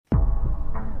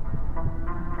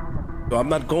I'm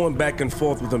not going back and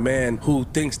forth with a man who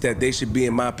thinks that they should be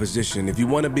in my position. If you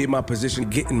want to be in my position,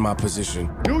 get in my position.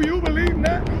 Do you believe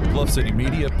that? Bluff City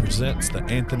Media presents the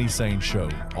Anthony Sain Show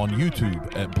on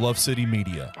YouTube at Bluff City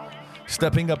Media.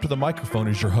 Stepping up to the microphone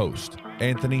is your host,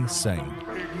 Anthony Sain.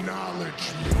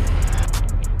 Acknowledge me.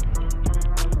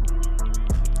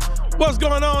 What's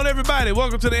going on, everybody?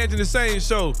 Welcome to the Anthony Sain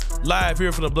Show, live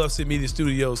here from the Bluff City Media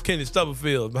Studios. Kenny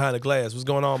Stubblefield behind the glass. What's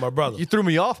going on, my brother? You threw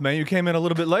me off, man. You came in a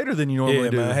little bit later than you normally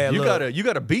do. Man, I had you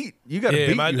got a beat. You got a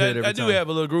beat. Man, you hit every I do time. have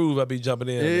a little groove. I be jumping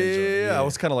in. Yeah. I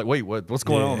was kind of like, wait, what's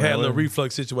going on? Had man? a little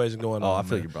reflux situation going on. Oh, I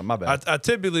feel you, bro. My bad. I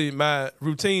typically, my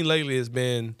routine lately has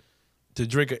been to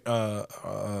drink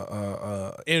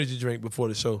energy drink before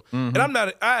the show. Mm-hmm.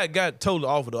 And I got totally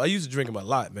off of it. I used to drink them a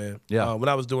lot, man. Yeah. When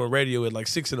I was doing radio at like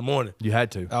 6 in the morning. You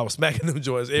had to. I was smacking them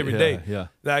joints every day. Yeah.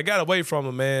 Now, I got away from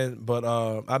them, man, but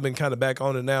I've been kind of back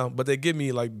on it now. But they give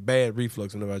me like bad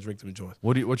reflux whenever I drink them joints.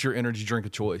 What's your energy drink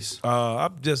of choice?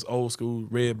 I'm just old school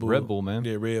Red Bull. Red Bull, man.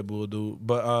 Yeah, Red Bull, dude.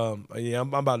 But yeah,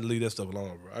 I'm about to leave that stuff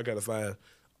alone, bro. I gotta find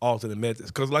alternate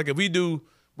methods. Cause like if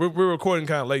we're recording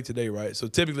kind of late today, right? So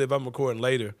typically if I'm recording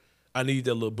later, I need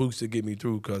that little boost to get me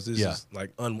through because this is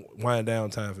like unwind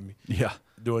down time for me. Yeah.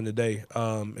 During the day,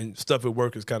 and stuff at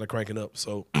work is kind of cranking up,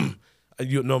 so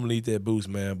you normally need that boost,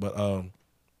 man. But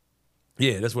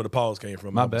yeah, that's where the pause came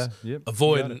from. My bad. Yep.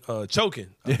 Avoiding choking.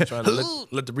 I'm trying to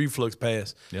let the reflux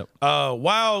pass. Yep.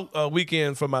 Wild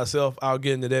weekend for myself. I'll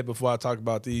get into that before I talk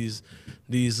about these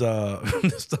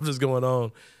stuff that's going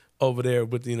on over there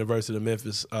with the University of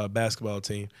Memphis basketball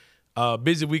team.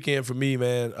 Busy weekend for me,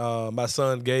 man. My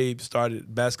son Gabe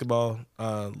started basketball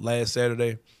last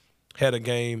Saturday. Had a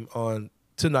game on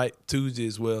tonight, Tuesday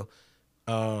as well.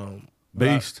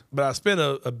 Beast. But I spent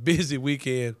a busy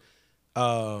weekend.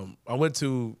 I went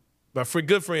to my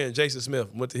good friend Jason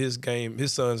Smith. Went to his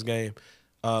son's game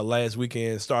last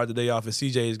weekend. Started the day off at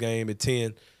CJ's game at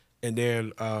 10, and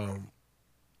then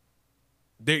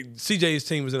CJ's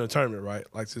team was in a tournament, right?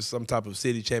 Like some type of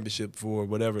city championship for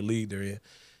whatever league they're in.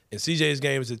 And CJ's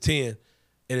game was at 10.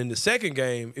 And in the second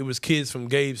game, it was kids from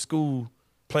Gabe's school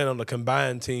playing on the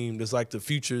combined team that's like the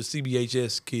future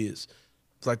CBHS kids.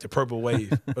 It's like the Purple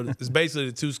Wave. It's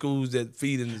basically the two schools that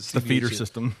feed into the feeder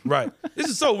system. Right. This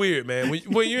is so weird, man.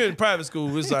 When you're in private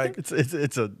school, it's like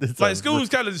it's like schools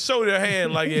kind of show their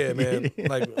hand like, yeah, man.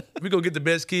 Like we go get the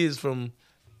best kids from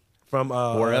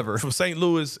wherever, from St.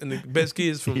 Louis, and the best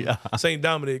kids from St.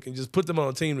 Dominic, and just put them on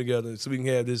a team together so we can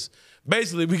have this.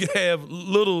 Basically, we can have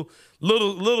little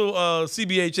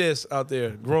CBHS out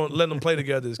there, letting them play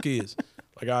together as kids.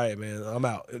 Like, all right, man, I'm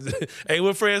out. Hey,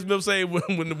 what Fred Smith say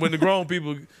when the grown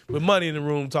people with money in the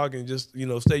room talking, just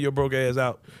stay your broke ass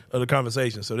out of the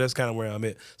conversation. So that's kind of where I'm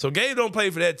at. So Gabe don't play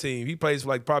for that team. He plays for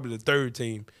like probably the third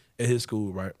team at his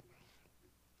school, right?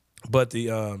 But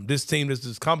this team,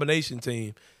 this combination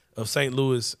team of St.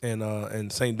 Louis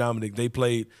and St. Dominic, they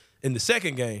played in the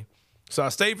second game. So I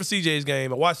stayed for CJ's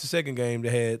game. I watched the second game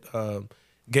that had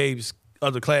Gabe's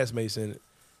other classmates in it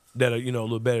that are, a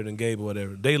little better than Gabe or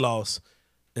whatever. They lost.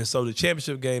 And so the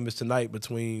championship game is tonight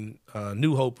between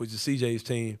New Hope, which is CJ's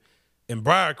team, and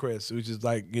Briarcrest, which is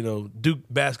like, Duke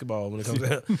basketball when it comes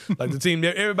to like the team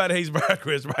there. Everybody hates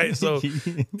Briarcrest, right? So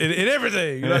in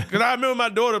everything. Because I remember my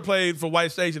daughter played for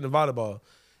White Station in volleyball.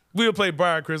 We would play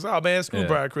Briarcrest. Oh, man, screw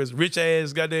Briarcrest.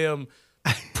 Rich-ass, goddamn,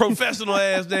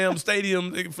 professional-ass damn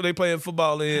stadium they playing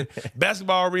football in.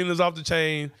 Basketball arenas off the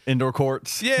chain. Indoor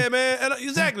courts. Yeah, man. And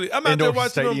exactly. I'm out there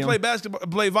watching them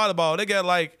play volleyball. They got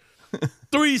like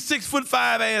 3 6'5"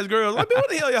 ass girls. Like, man, what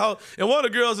the hell y'all? And one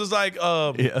of the girls is like,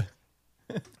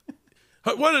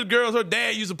 one of the girls, her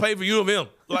dad used to play for U of M.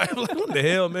 Like what the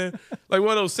hell, man? Like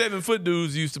one of those 7-foot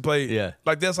dudes used to play. Yeah.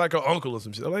 Like that's like her uncle or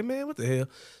some shit. I'm like, man, what the hell?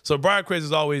 So Briarcrest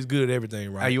is always good at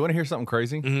everything, right? Hey, you want to hear something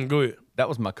crazy? Mm-hmm, go ahead. That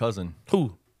was my cousin.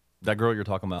 Who? That girl you're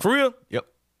talking about. For real? Yep.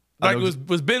 Like was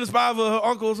Ben Spiver her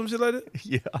uncle or some shit like that?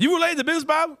 Yeah. You related to Ben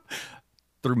Spiver?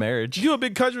 Through marriage. You a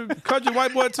big country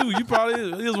white boy too. You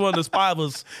probably is one of the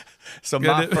Spivers. So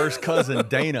my first cousin,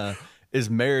 Dana, is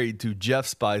married to Jeff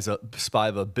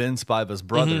Spiva, Ben Spiva's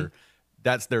brother. Mm-hmm.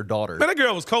 That's their daughter. Man, that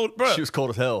girl was cold, bro. She was cold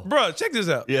as hell. Bro, check this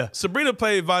out. Yeah. Sabrina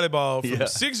played volleyball from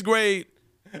 6th grade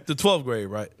to 12th grade,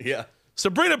 right? Yeah.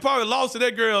 Sabrina probably lost to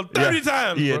that girl 30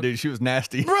 times. Yeah, bro. dude, she was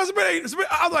nasty. Bro, Sabrina,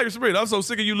 I was like, Sabrina, I'm so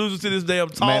sick of you losing to this damn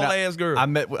tall ass girl.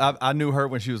 I knew her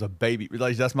when she was a baby.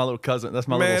 Like, that's my little cousin. That's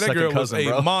my little second cousin, bro. That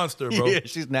girl was a monster, bro. Yeah,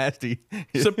 she's nasty.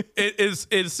 So,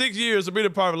 in 6 years,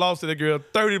 Sabrina probably lost to that girl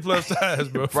 30 plus times,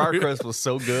 bro. Briarcrest was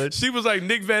so good. She was like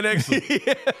Nick Van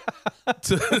Exel.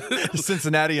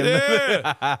 Cincinnati.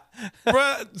 Yeah.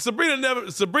 Bro,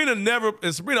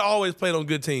 Sabrina always played on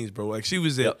good teams, bro. Like she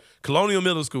was at Colonial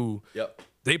Middle School. Yep.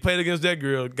 They played against that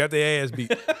girl, got their ass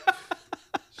beat.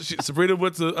 Sabrina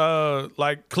went to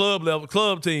like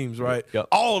club teams, right? Yep.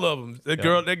 All of them. That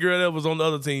girl that was on the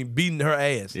other team beating her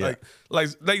ass. Yeah. Like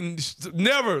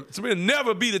Sabrina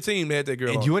never beat a team that had that girl.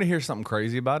 And on. do you want to hear something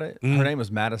crazy about it? Her name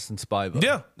is Madison Spiva.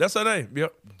 Yeah, that's her name.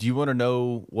 Yep. Do you want to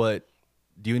know what?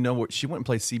 Do you know what she went and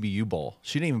played CBU ball?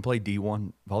 She didn't even play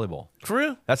D1 volleyball. For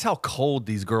real? That's how cold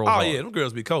these girls Oh are. yeah, them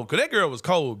girls be cold. Cause that girl was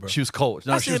cold, bro. She was cold.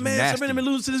 No, I she said, was man, nasty. Sabrina been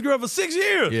losing to this girl for 6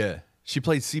 years. Yeah, she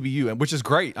played CBU, which is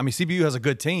great. I mean, CBU has a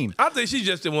good team. I think she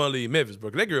just didn't want to leave Memphis, bro.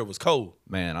 'Cause that girl was cold.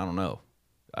 Man, I don't know.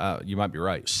 You might be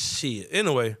right. Shit.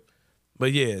 Anyway,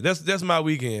 but yeah, that's my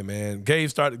weekend, man.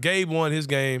 Gabe won his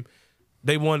game.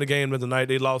 They won the game the other night.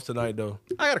 They lost tonight though.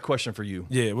 I got a question for you.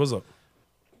 Yeah, what's up?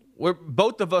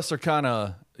 Both of us are kind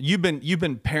of you've been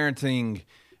parenting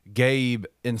Gabe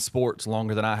in sports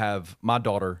longer than I have my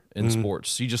daughter in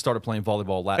sports. She just started playing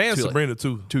volleyball last And Sabrina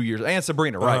too. 2 years. And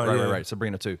Sabrina, right, yeah. right.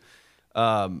 Sabrina too.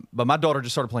 But my daughter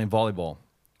just started playing volleyball.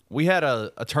 We had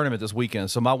a tournament this weekend,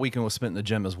 so my weekend was spent in the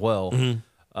gym as well.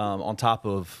 On top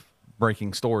of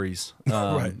breaking stories,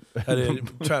 Right. I did,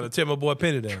 trying to tear my boy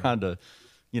Penny down. trying to,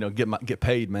 get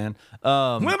paid, man. When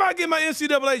am I getting my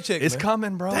NCAA check? It's man?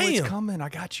 coming, bro. Damn. It's coming. I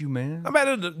got you, man. I'm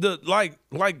at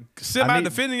the semi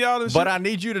defending y'all and shit. But I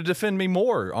need you to defend me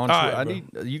more on All Twitter.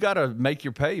 right, You got to make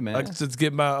your pay, man. to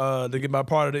get my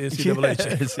part of the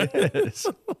NCAA check. Yes.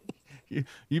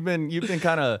 You've been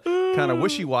kind of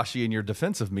wishy-washy in your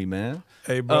defense of me, man.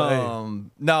 Hey, bro.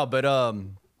 No, but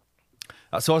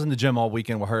so I was in the gym all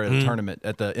weekend with her at a tournament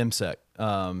at the MSEC,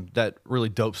 that really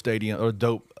dope stadium or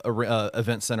dope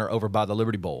event center over by the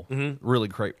Liberty Bowl. Really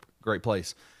great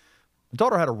place. My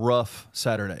daughter had a rough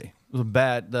Saturday. It was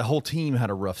bad. The whole team had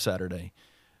a rough Saturday.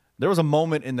 There was a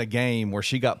moment in the game where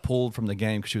she got pulled from the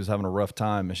game because she was having a rough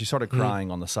time, and she started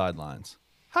crying on the sidelines.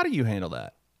 How do you handle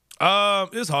that?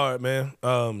 It's hard, man.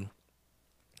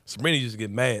 Sabrina used to get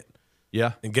mad.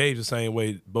 Yeah. And Gabe the same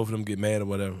way. Both of them get mad or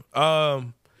whatever.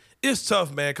 It's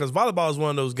tough, man, because volleyball is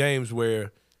one of those games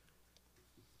where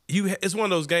it's one of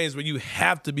those games where you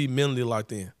have to be mentally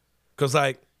locked in. Because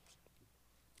like,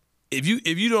 if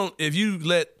you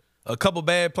let a couple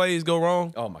bad plays go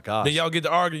wrong, Oh my gosh. then y'all get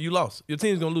to argue, you lost. Your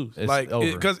team's gonna lose. It's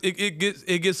over. Because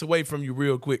it gets away from you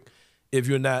real quick if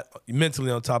you're not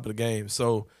mentally on top of the game.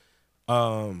 So.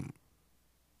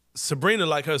 Sabrina,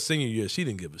 like her senior year, she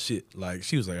didn't give a shit. Like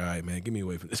she was like, "All right, man, get me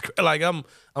away from this." Like I'm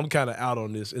kind of out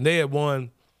on this. And they had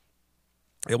won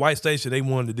at White Station. They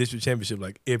won the district championship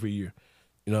like every year.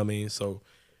 You know what I mean? So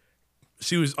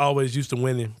she was always used to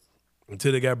winning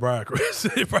until they got Briarcrest.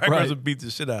 Briarcrest would beat the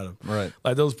shit out of them. Right.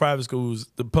 Like those private schools,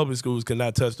 the public schools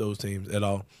cannot touch those teams at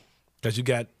all. Because you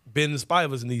got Ben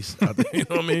Spiva's niece out there, you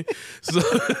know what I mean?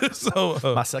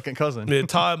 So My second cousin. yeah,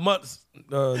 Todd Mutt's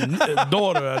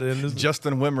daughter out there.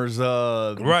 Justin Wimmer's.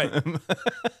 Right.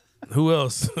 Who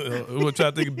else? Who would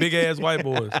try to think of big ass white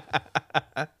boys?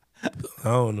 I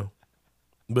don't know.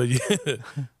 But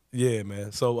yeah,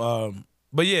 man. So,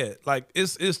 but yeah, like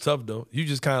it's tough though. You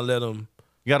just kind of let them.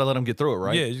 You got to let them get through it,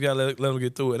 right? Yeah, you gotta let them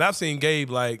get through it. And I've seen Gabe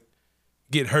like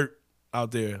get hurt out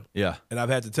there. Yeah. And I've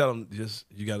had to tell him,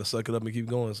 you got to suck it up and keep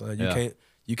going, son.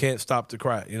 You can't stop to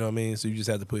cry. You know what I mean? So you just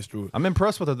have to push through it. I'm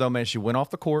impressed with her though, man. She went off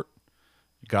the court,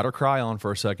 got her cry on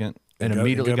for a second, and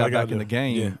immediately got back in the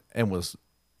game and was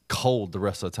cold the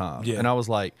rest of the time. Yeah. And I was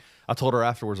like, I told her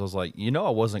afterwards, I was like, I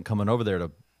wasn't coming over there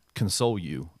to console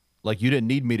you. Like you didn't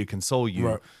need me to console you.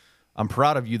 Right. I'm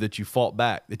proud of you that you fought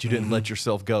back, that you didn't let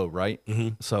yourself go, right?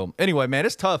 So anyway, man,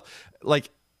 it's tough. Like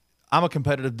I'm a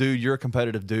competitive dude. You're a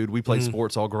competitive dude. We played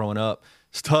sports all growing up.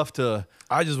 It's tough to.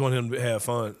 I just want him to have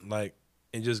fun, like,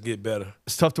 and just get better.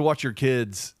 It's tough to watch your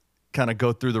kids kind of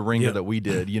go through the ringer that we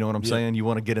did. You know what I'm saying? You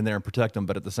want to get in there and protect them,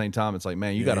 but at the same time, it's like,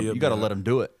 man, you gotta let them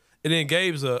do it. And then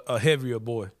Gabe's a heavier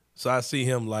boy, so I see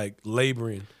him like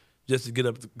laboring just to get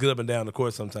up and down the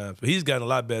court sometimes. But he's gotten a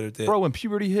lot better at that. Bro, when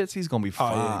puberty hits, he's gonna be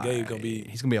fine. Oh yeah, Gabe's gonna be.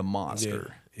 He's gonna be a monster.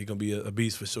 Yeah, he's gonna be a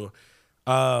beast for sure.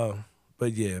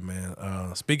 But yeah,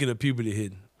 man. Speaking of puberty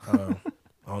hitting. I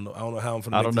don't know how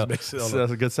I'm I don't know. Make sense.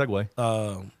 That's a good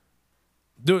segue.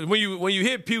 Dude, when you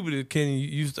hit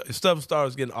puberty, stuff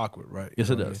starts getting awkward, right? Yes,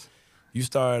 You it know what I does. mean? You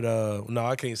start. No,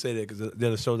 I can't say that because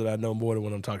they're a show that I know more than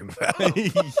what I'm talking about.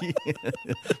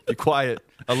 Be quiet.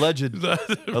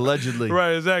 Allegedly.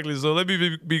 Right, exactly. So let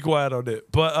me be quiet on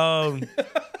that. But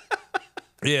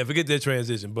yeah, forget that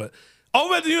transition. But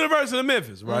over at the University of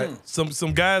Memphis, right?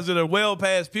 Some guys that are well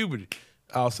past puberty.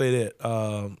 I'll say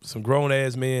that. Some grown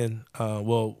ass men.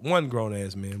 One grown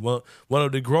ass man. One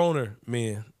of the growner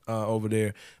men over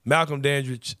there. Malcolm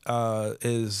Dandridge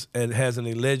has an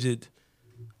alleged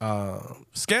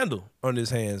scandal on his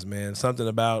hands, man. Something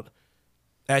about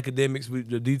academics,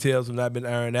 the details have not been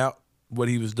ironed out, what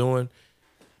he was doing.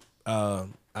 I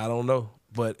don't know.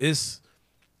 But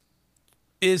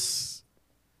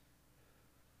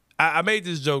I made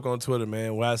this joke on Twitter,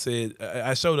 man, where I said,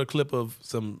 I showed a clip of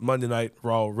some Monday Night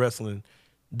Raw wrestling,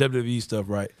 WWE stuff,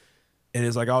 right? And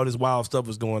it's like all this wild stuff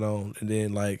was going on. And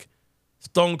then like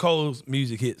Stone Cold's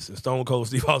music hits and Stone Cold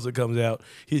Steve Austin comes out.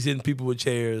 He's hitting people with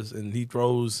chairs and he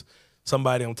throws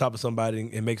somebody on top of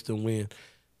somebody and makes them win.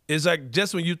 It's like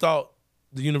just when you thought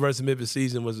the University of Memphis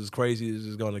season was as crazy as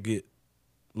it's going to get,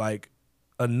 like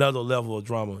another level of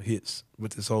drama hits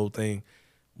with this whole thing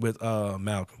with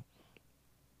Malcolm.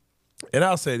 And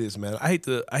I'll say this, man. I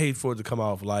hate for it to come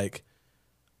off like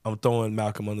I'm throwing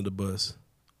Malcolm under the bus,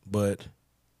 but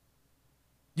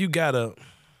you gotta.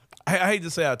 I hate to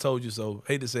say I told you so.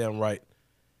 I hate to say I'm right,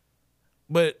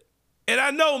 and I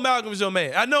know Malcolm's your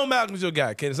man. I know Malcolm's your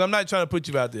guy, Ken. So I'm not trying to put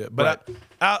you out there, but right.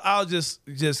 I'll just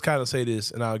kind of say this,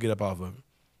 and I'll get up off of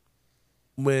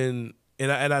it.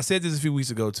 I said this a few weeks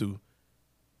ago too.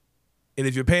 And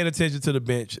if you're paying attention to the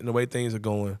bench and the way things are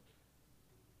going.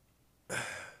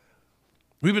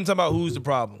 We've been talking about who's the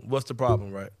problem. What's the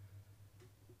problem, right?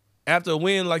 After a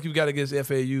win like you got against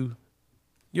FAU,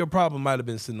 your problem might have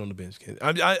been sitting on the bench, Ken.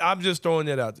 I'm just throwing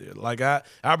that out there. Like I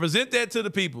present that to the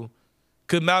people.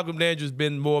 Could Malcolm Dandridge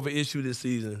been more of an issue this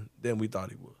season than we thought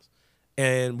he was?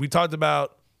 And we talked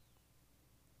about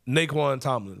Naquan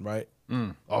Tomlin, right?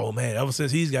 Oh man, ever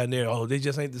since he's gotten there, they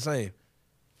just ain't the same.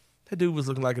 That dude was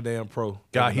looking like a damn pro.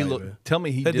 God, he looked. Tell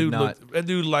me he did not. That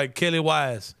dude like Kelly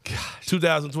Wise,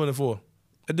 2024.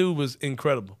 That dude was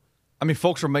incredible. I mean,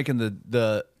 folks were making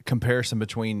the comparison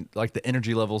between like the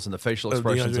energy levels and the facial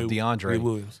expressions of DeAndre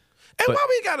Williams. And why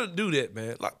we gotta do that,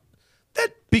 man? Like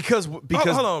that because hold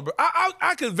on, bro.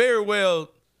 I could very well,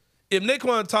 if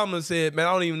Naquan Tomlin said, "Man,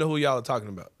 I don't even know who y'all are talking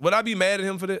about," would I be mad at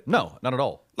him for that? No, not at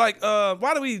all. Like,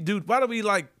 why do we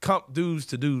like comp dudes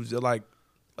to dudes? They're like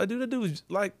dude, that dude's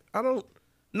like, I don't.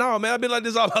 No, man, I've been like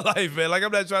this all my life, man. Like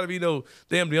I'm not trying to be no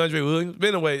damn DeAndre Williams. But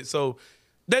anyway, so.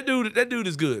 That dude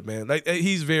is good, man. Like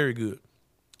he's very good.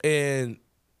 And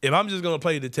if I'm just gonna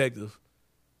play detective,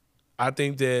 I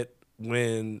think that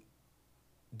when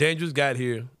Dandridge got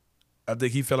here, I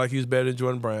think he felt like he was better than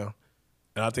Jordan Brown.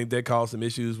 And I think that caused some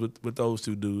issues with those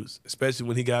two dudes, especially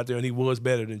when he got there and he was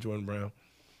better than Jordan Brown.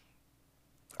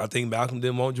 I think Malcolm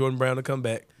didn't want Jordan Brown to come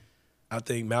back. I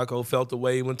think Malcolm felt the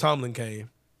way when Tomlin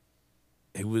came.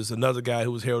 He was another guy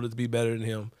who was heralded to be better than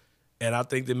him. And I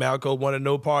think that Malcolm wanted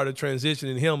no part of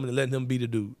transitioning him and letting him be the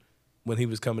dude when he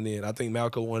was coming in. I think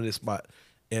Malcolm wanted his spot.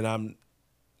 And I'm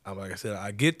like I said,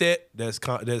 I get that.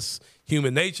 That's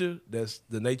human nature. That's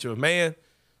the nature of man.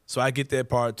 So I get that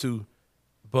part too.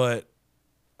 But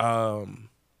then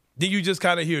you just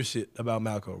kind of hear shit about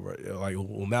Malcolm, right? Like,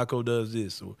 well, Malcolm does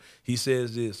this, or he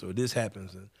says this, or this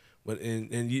happens.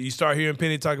 And you start hearing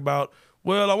Penny talk about,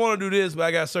 well, I want to do this, but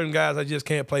I got certain guys I just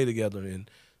can't play together. And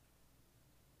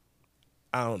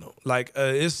I don't know. Like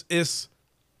it's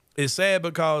sad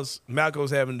because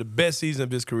Malcolm's having the best season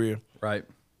of his career. Right.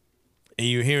 And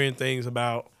you're hearing things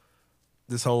about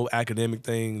this whole academic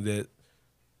thing that,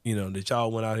 that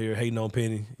y'all went out here hating on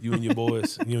Penny, you and your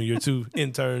boys, you and your two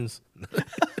interns.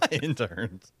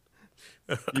 Interns.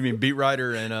 You mean beat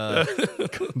writer and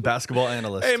basketball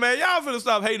analyst. Hey man, y'all finna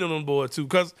stop hating on them boys too.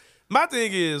 Cause my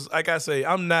thing is, like I say,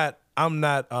 I'm not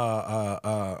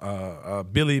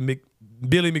Billy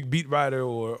McBeatwriter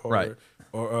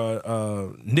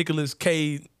or Nicholas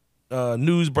K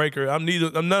newsbreaker. I'm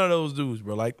none of those dudes,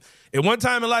 bro. Like at one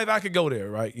time in life I could go there,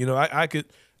 right?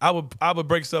 I would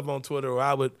break stuff on Twitter, or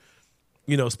I would,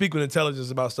 speak with intelligence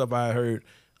about stuff I heard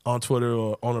on Twitter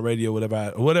or on the radio,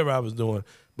 whatever I was doing.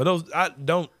 But I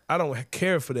don't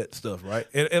care for that stuff, right?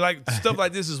 And like stuff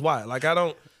like this is why. Like I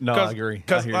don't. No, I agree.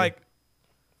 Because like,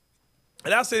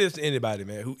 and I'll say this to anybody,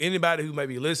 man. Anybody who may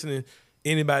be listening.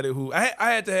 Anybody who I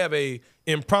had to have a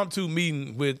impromptu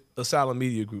meeting with a Asylum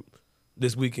Media Group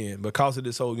this weekend because of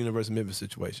this whole University of Memphis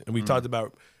situation, and we talked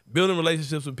about building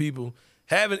relationships with people,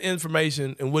 having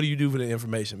information, and what do you do with the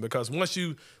information? Because once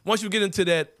you get into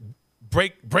that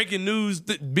breaking news,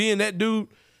 being that dude,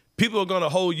 people are gonna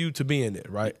hold you to being it,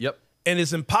 right? Yep. And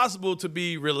it's impossible to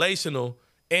be relational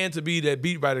and to be that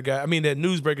beat writer guy. I mean that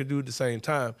newsbreaker dude at the same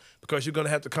time, because you're gonna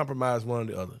have to compromise one or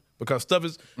the other. Because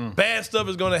bad stuff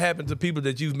is going to happen to people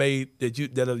that you've made, that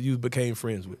you became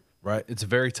friends with, right? It's a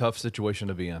very tough situation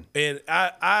to be in. And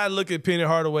I look at Penny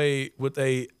Hardaway with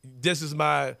this is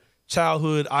my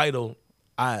childhood idol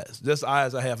eyes. That's the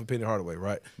eyes I have for Penny Hardaway,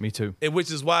 right? Me too. And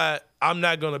which is why I'm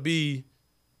not going to be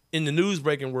in the news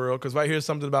breaking world, because if I hear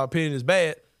something about Penny is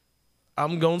bad,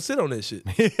 I'm gonna sit on that shit.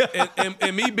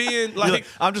 and me being like,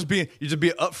 you just be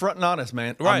upfront and honest,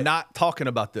 man. Right. I'm not talking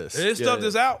about this. This stuff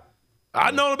that's out.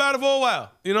 I've known about it for a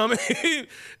while. You know what I mean?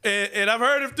 and I've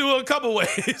heard it through a couple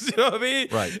ways. You know what I mean?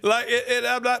 Right. Like,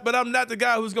 I'm not the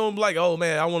guy who's gonna be like, oh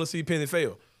man, I want to see Penny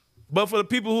fail. But for the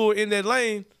people who are in that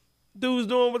lane, dudes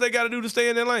doing what they got to do to stay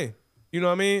in that lane. You know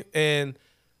what I mean? And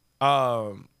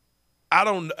I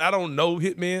don't know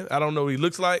Hitman. I don't know what he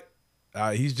looks like.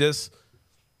 He's just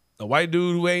a white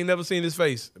dude who ain't never seen his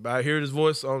face. I heard his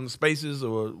voice on Spaces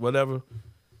or whatever.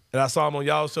 And I saw him on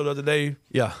y'all's show the other day.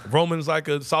 Yeah. Roman's like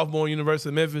a sophomore in University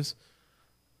of Memphis.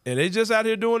 And they just out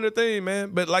here doing their thing,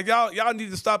 man. But like y'all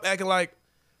need to stop acting like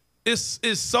it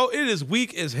is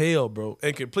weak as hell, bro,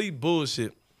 and complete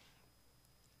bullshit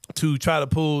to try to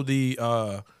pull the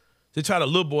to try to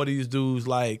lowboy these dudes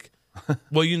like,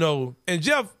 well, you know, and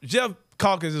Jeff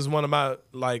Calkins is one of my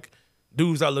like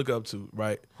dudes I look up to,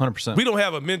 right? 100%. We don't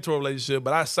have a mentor relationship,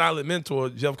 but I silent mentor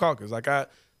Jeff Calkins. Like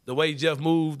the way Jeff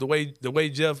moved, the way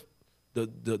Jeff,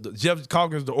 the Jeff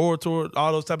Calkins, the orator,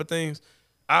 all those type of things.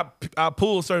 I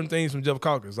pull certain things from Jeff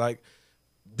Calkins. Like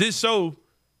this show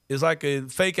is like a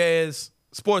fake ass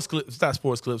sports clip. It's not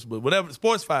sports clips, but whatever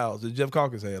sports files that Jeff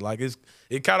Calkins had. Like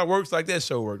it kind of works like that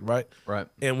show worked, right? Right.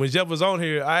 And when Jeff was on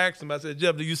here, I asked him. I said,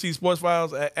 Jeff, do you see sports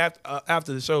files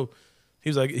after the show? He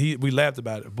was like, we laughed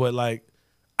about it, but like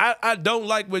I don't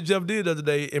like what Jeff did the other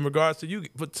day in regards to you,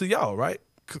 but to y'all, right?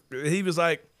 He was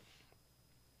like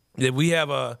that we have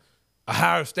a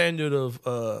higher standard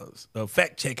of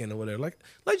fact checking or whatever. Like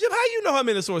Jeff, how you know how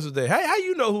many sources they? How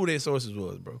you know who their sources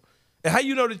was, bro? And how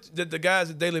you know that the guys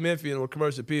at Daily Memphian or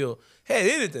Commercial Appeal had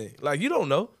anything? Like you don't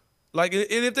know. Like and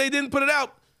if they didn't put it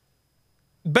out,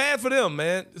 bad for them,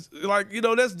 man. It's like you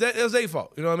know that's their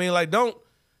fault. You know what I mean? Like don't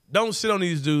shit on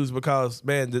these dudes because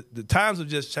man the times have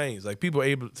just changed. Like people are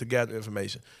able to gather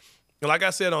information. And like I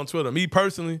said on Twitter, me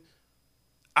personally,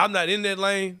 I'm not in that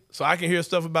lane, so I can hear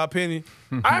stuff about Penny.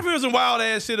 I've heard some wild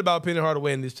ass shit about Penny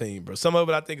Hardaway in this team, bro. Some of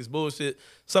it I think is bullshit.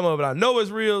 Some of it I know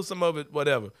is real. Some of it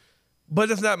whatever. But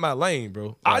that's not my lane, bro.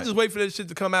 Right. I just wait for that shit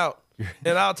to come out,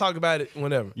 and I'll talk about it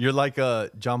whenever. You're like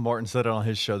John Martin said it on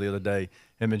his show the other day.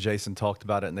 Him and Jason talked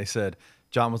about it, and they said,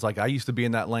 John was like, I used to be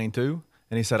in that lane too.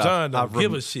 And he said, John don't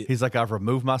give a shit. He's like, I've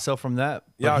removed myself from that.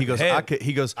 But he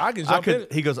goes, I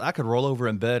could roll over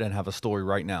in bed and have a story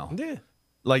right now. Yeah.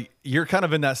 Like, you're kind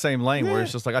of in that same lane where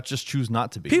it's just like, I just choose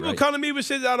not to be. People come to me with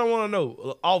shit that I don't want to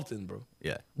know often, bro.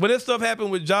 Yeah. When this stuff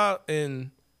happened with John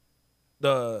and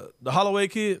the Holloway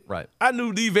kid, right? I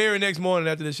knew the very next morning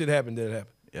after this shit happened that it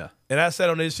happened. Yeah. And I sat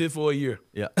on this shit for a year.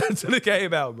 Yeah. Until it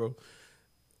came out, bro.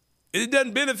 It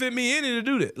doesn't benefit me any to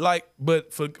do that. Like,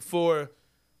 but for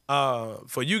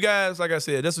you guys, like I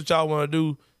said, that's what y'all want to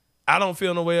do. I don't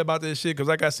feel no way about this shit because,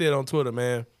 like I said on Twitter,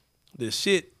 man, this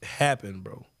shit happened,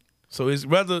 bro. So it's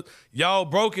whether y'all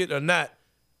broke it or not.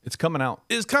 It's coming out.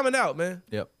 It's coming out, man.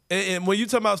 Yep. And when you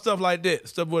talk about stuff like that,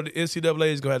 stuff where the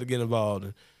NCAA is going to have to get involved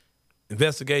in,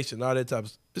 investigation, all that type of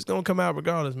stuff, it's going to come out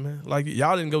regardless, man. Like,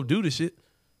 y'all didn't go do the shit.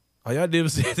 All y'all did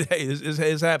was say, hey,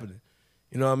 it's happening.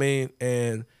 You know what I mean?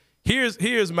 And here's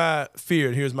my fear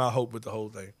and here's my hope with the whole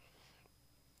thing.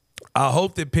 I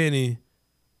hope that Penny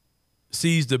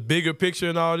sees the bigger picture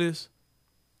in all this.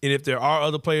 And if there are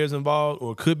other players involved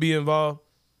or could be involved,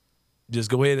 just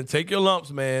go ahead and take your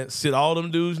lumps, man. Sit all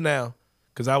them dudes now.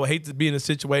 Because I would hate to be in a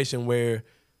situation where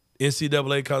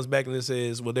NCAA comes back and it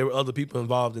says, well, there were other people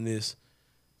involved in this.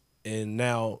 And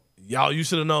now, y'all, you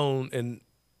should have known. And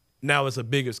now it's a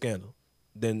bigger scandal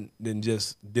than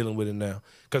just dealing with it now.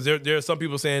 Because there are some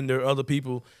people saying there are other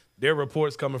people. There are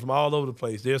reports coming from all over the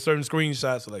place. There are certain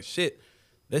screenshots that are like, shit,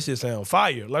 that shit sound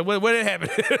fire. Like, where did it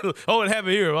happen? Oh, it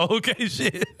happened here. Oh, okay,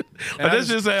 shit. But this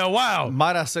shit sound wild.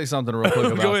 Might I say something real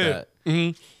quick about that?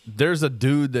 Mm-hmm. There's a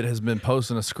dude that has been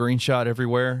posting a screenshot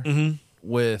everywhere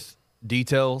with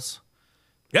details.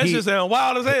 That shit sound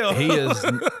wild as hell. He is,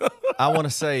 I want to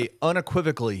say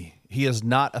unequivocally, he is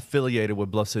not affiliated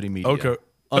with Bluff City Media. Okay.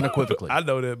 Unequivocally. I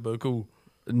know that, but cool.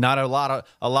 Not a lot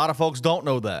of folks don't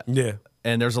know that. Yeah.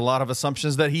 And there's a lot of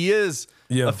assumptions that he is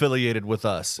affiliated with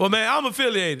us. Well, man, I'm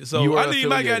affiliated, so I need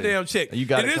my goddamn check. You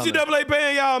got it. NCAA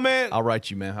paying y'all, man. I'll write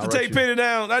you, man. To take Penny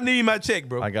down, I need my check,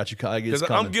 bro. I got you. Because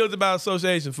I'm guilty about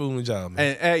association fooling with y'all,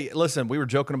 man. And hey, listen, we were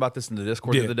joking about this in the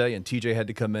Discord the other day, and TJ had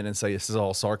to come in and say this is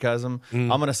all sarcasm. I'm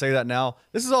gonna say that now.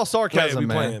 This is all sarcasm,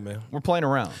 man. We're playing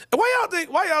around. And why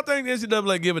y'all think the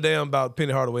NCAA give a damn about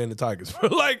Penny Hardaway and the Tigers?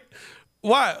 Like,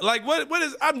 why? Like, what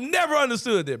is? I've never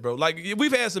understood that, bro. Like,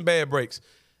 we've had some bad breaks.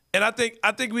 And I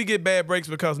think we get bad breaks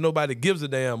because nobody gives a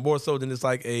damn, more so than it's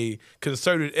like a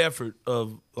concerted effort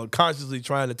of consciously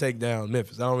trying to take down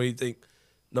Memphis. I don't really think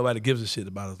nobody gives a shit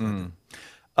about us like that.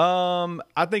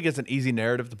 I think it's an easy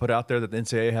narrative to put out there that the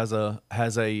NCAA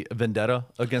has a vendetta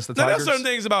against the Now, Tigers. there's certain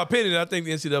things about Penny that I think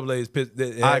the NCAA is pissed.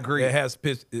 I agree. It has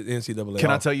pissed the NCAA Can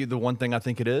I off. tell you the one thing I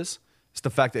think it is? It's the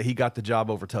fact that he got the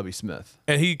job over Tubby Smith.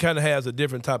 And he kind of has a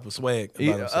different type of swag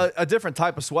about himself. A different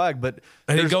type of swag, but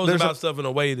And he goes there's about stuff in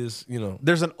a way that's,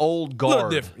 there's an old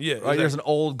guard. different. Yeah, right? exactly. There's an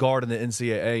old guard in the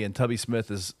NCAA, and Tubby Smith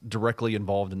is directly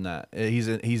involved in that. He's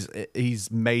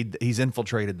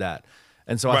infiltrated that,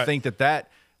 and so I Right. think that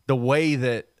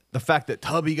the fact that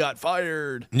Tubby got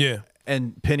fired,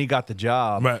 and Penny got the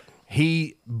job, Right.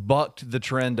 he bucked the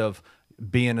trend of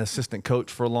being an assistant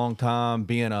coach for a long time,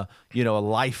 being a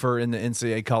lifer in the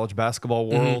NCAA college basketball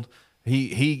world.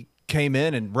 He came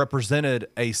in and represented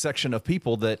a section of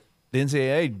people that the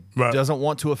NCAA Right. doesn't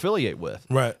want to affiliate with.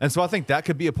 Right. And so I think that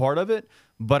could be a part of it,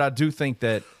 but I do think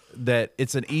that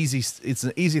it's an easy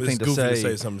thing to goofy say. to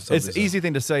say something It's an like easy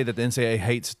thing to say that the NCAA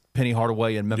hates Penny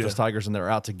Hardaway and Memphis Tigers and they're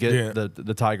out to get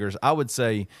the Tigers. I would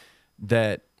say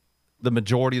that the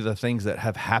majority of the things that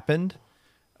have happened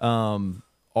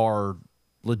are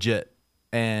legit,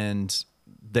 and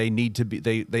they need to be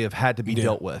they have had to be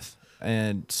dealt with,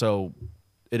 and so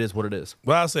it is what it is.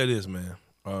 Well, I'll say this, man.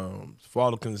 For all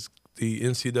the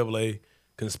NCAA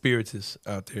conspirators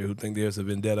out there who think there's a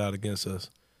vendetta out against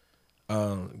us,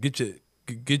 get your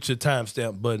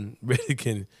timestamp button ready,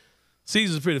 Kenny.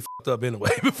 Season's pretty fucked up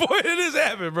anyway before this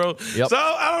happened, bro. Yep. So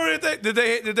I don't really think did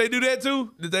they do that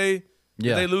too? Did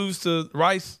they lose to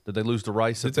Rice? Did they lose to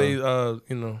Rice? Did they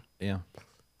yeah.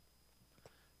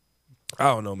 I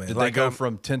don't know, man. Did they go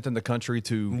from 10th in the country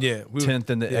to 10th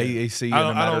in the AAC in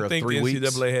a matter of 3 weeks? I don't think the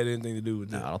NCAA had anything to do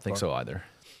with that. No, I don't think so either.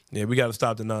 Yeah, we got to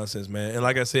stop the nonsense, man. And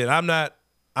like I said, I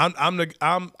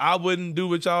wouldn't do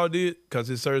what y'all did because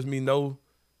it serves me no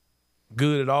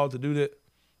good at all to do that.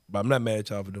 But I'm not mad at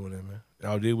y'all for doing that, man.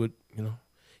 Y'all did what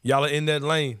y'all are in that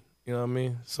lane. You know what I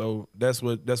mean? So that's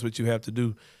what you have to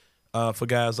do for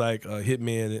guys like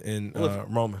Hitman and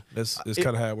Roman. That's kind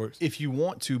of how it works. If you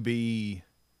want to be.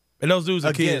 And those dudes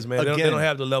are kids, man. They don't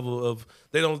have the level of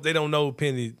they don't know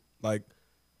Penny like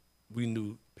we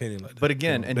knew Penny like that. But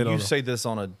again, and you say this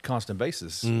on a constant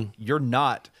basis, you're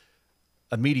not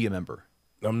a media member.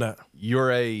 I'm not.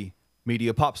 You're a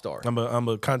media pop star. I'm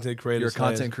a content creator. You're a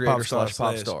content creator /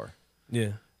 pop star.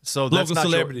 Yeah. So Local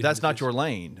celebrity. That's not your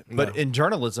lane. But in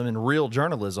journalism, in real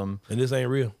journalism, and this ain't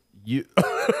real. You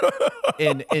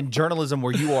in journalism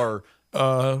where you are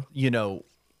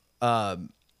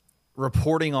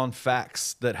reporting on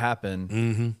facts that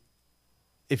happen,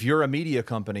 if you're a media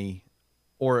company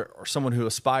or someone who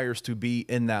aspires to be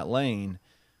in that lane,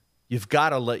 you've got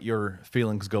to let your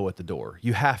feelings go at the door.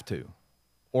 You have to,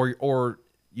 or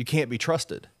you can't be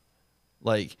trusted.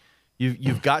 Like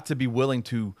you've got to be willing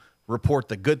to report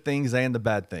the good things and the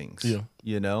bad things. Yeah.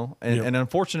 And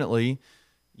unfortunately,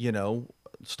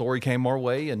 story came our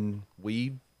way and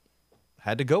we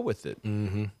had to go with it.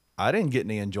 I didn't get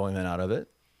any enjoyment out of it.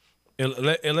 And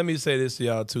let me say this to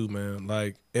y'all too, man.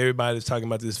 Like everybody's talking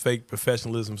about this fake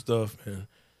professionalism stuff and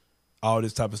all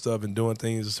this type of stuff and doing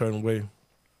things a certain way.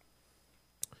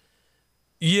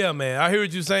 Yeah, man, I hear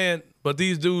what you're saying, but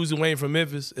these dudes who ain't from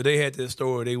Memphis, if they had that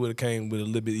story, they would have came with a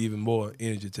little bit even more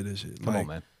energy to this shit. Come on,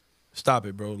 man. Stop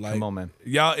it, bro. Like, come on, man.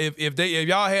 Y'all, if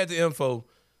y'all had the info,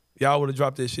 y'all would have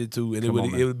dropped that shit too, and it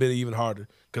would have been even harder.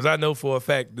 Because I know for a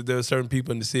fact that there are certain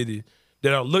people in the city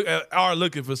that are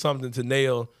looking for something to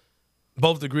nail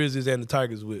both the Grizzlies and the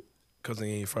Tigers with, because they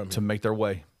ain't from here. To make their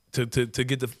way. To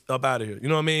get up out of here. You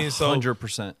know what I mean? So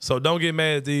 100%. So don't get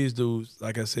mad at these dudes,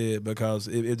 like I said, because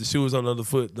if the shoe was on the other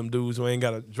foot, them dudes who ain't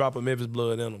got a drop of Memphis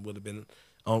blood in them would have been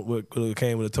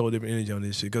came with a totally different energy on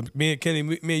this shit. Because me and Kenny,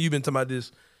 me and you been talking about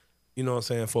this, you know what I'm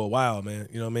saying, for a while, man.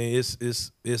 You know what I mean? It's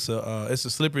a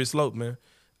slippery slope, man.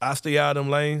 I stay out of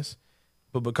them lanes,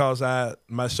 but because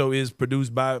my show is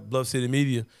produced by Bluff City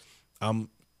Media, I'm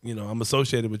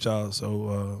associated with y'all,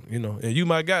 so and you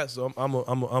my guy, so I'm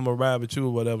a ride with you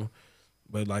or whatever.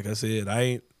 But like I said,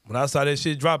 when I saw that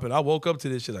shit dropping, I woke up to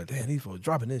this shit like, damn, these folks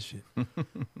dropping this shit.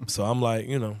 So I'm like,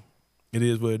 it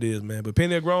is what it is, man. But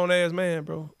Penny a grown ass man,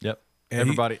 bro. Yep.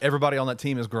 And everybody on that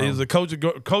team is grown. He's a coach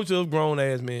of grown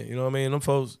ass men. You know what I mean? Them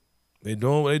folks, they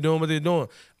doing what they're doing.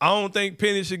 I don't think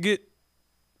Penny should get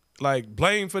like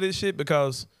blamed for this shit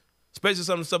because, especially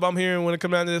some of the stuff I'm hearing when it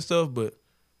comes down to this stuff, but.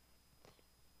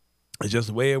 It's just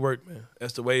the way it worked, man.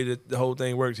 That's the way that the whole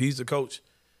thing works. He's the coach,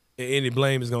 and any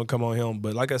blame is going to come on him.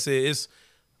 But like I said, it's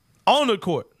on the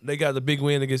court. They got the big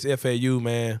win against FAU,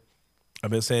 man.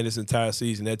 I've been saying this entire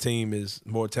season. That team is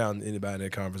more talented than anybody in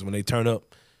that conference. When they turn up,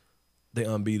 they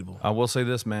unbeatable. I will say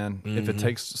this, man. If it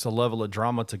takes a level of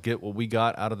drama to get what we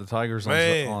got out of the Tigers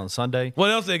on Sunday,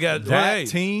 What else they got? that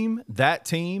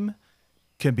team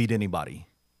can beat anybody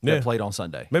that played on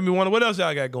Sunday. Made me wonder what else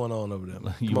y'all got going on over there.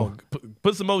 Come on,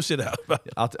 put some more shit out.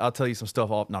 I'll tell you some stuff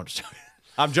off. No, I'm just joking.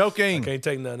 I'm joking. I can't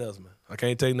take nothing else, man. I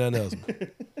can't take nothing else,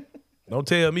 man. Don't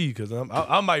tell me, because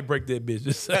I might break that bitch.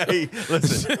 Just Hey,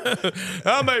 listen.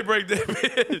 I might break that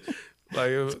bitch.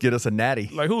 Like, Get us a natty.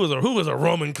 like who was a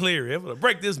Roman Cleary? I'm gonna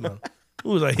break this man.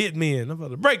 Who was a hitman? I'm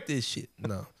gonna break this shit.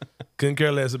 No, couldn't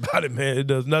care less about it, man. It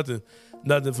does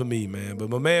nothing for me, man. But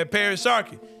my man Parish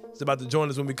Sharkey is about to join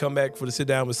us when we come back for the sit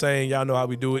down with Sain. Y'all know how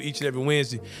we do it each and every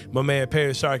Wednesday. My man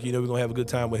Parish Sharkey, you know we're gonna have a good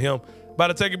time with him. About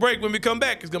to take a break. When we come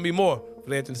back, it's gonna be more for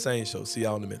the Anthony Sain Show. See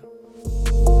y'all in a minute.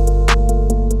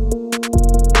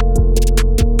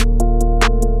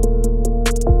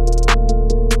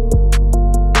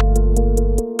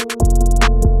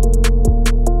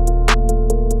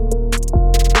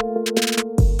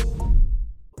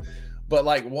 But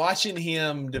like watching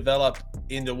him develop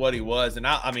into what he was, and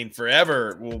I mean,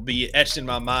 forever will be etched in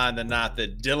my mind the night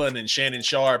that Dylan and Shannon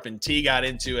Sharp and T got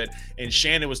into it, and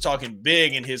Shannon was talking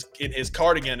big in his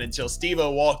cardigan until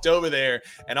Steve-O walked over there,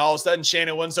 and all of a sudden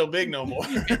Shannon wasn't so big no more.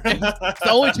 It's the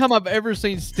only time I've ever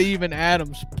seen Steven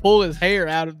Adams pull his hair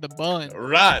out of the bun.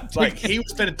 Right, like he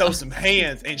was finna throw some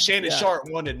hands, and Shannon Sharp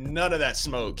wanted none of that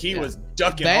smoke. He was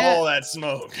ducking all that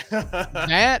smoke.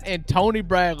 That and Tony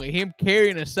Bradley, him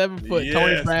carrying a 7-foot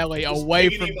Tony Bradley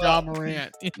away from John Morant.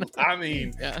 You know? I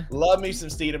mean, love me some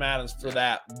Steven Adams for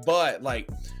that. But like,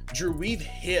 Drew, we've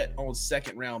hit on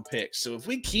second round picks. So if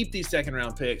we keep these second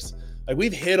round picks, like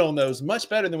we've hit on those much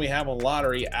better than we have on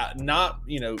lottery, not,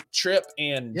 Tripp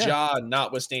and Ja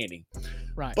notwithstanding.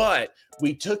 Right. But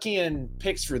we took in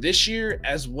picks for this year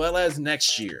as well as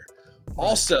next year.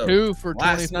 Also, 2 for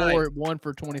 24, night, 1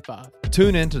 for 25.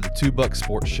 Tune in to the $2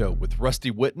 Sports Show with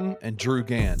Rusty Witten and Drew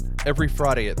Gann every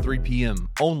Friday at 3 p.m.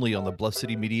 only on the Bluff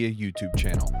City Media YouTube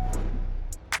channel.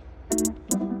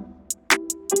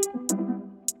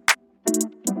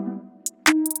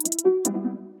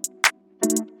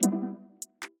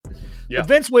 But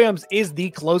Vince Williams is the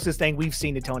closest thing we've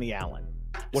seen to Tony Allen.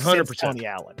 100%. Tony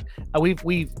Allen.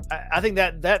 I think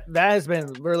that has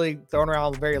been really thrown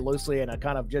around very loosely in a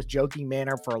kind of just joking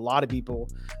manner for a lot of people,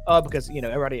 because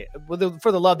everybody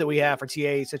for the love that we have for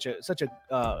TA, such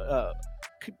a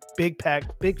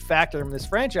big factor in this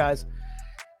franchise.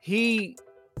 We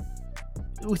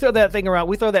throw that thing around.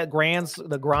 We throw that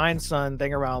the grandson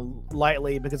thing around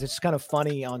lightly because it's kind of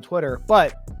funny on Twitter,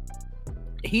 but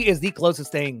he is the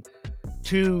closest thing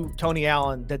to Tony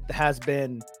Allen that has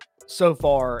been so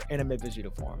far in a Memphis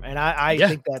uniform. And I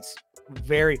think that's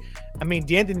very,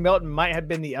 DeAnthony Melton might have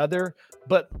been the other,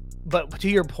 but to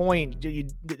your point,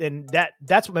 and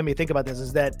that's what made me think about this,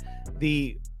 is that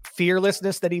the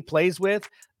fearlessness that he plays with,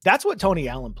 that's what Tony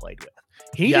Allen played with.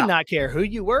 He did not care who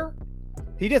you were.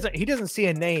 He doesn't see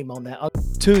a name on that.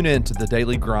 Tune in to The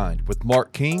Daily Grind with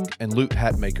Mark King and Luke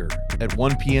Hatmaker at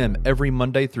 1 p.m. every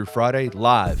Monday through Friday,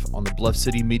 live on the Bluff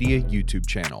City Media YouTube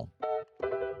channel.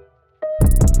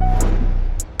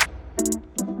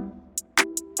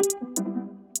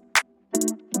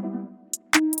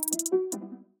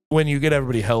 When you get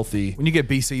everybody healthy, When you get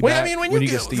BC back, when you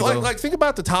get Steve-O. Like think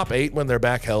about the top 8 when they're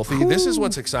back healthy. This is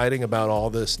what's exciting about all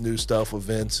this new stuff with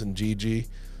Vince and Gigi.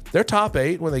 They're top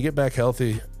 8 when they get back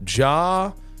healthy.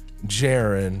 Ja,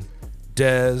 Jaren,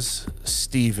 Dez,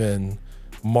 Steven,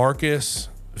 Marcus,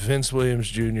 Vince Williams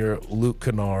Jr., Luke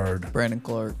Kennard, Brandon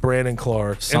Clark,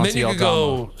 and then you could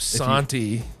go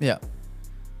Santi.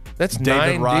 That's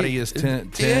David 9. Roddy is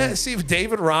 10. Yeah, see if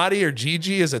David Roddy or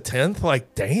Gigi is a 10th,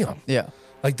 like damn. Yeah.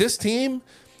 Like this team,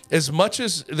 as much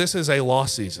as this is a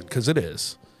lost season, because it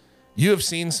is, you have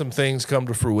seen some things come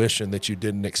to fruition that you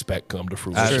didn't expect come to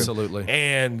fruition. Absolutely.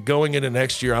 And going into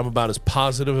next year, I'm about as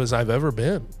positive as I've ever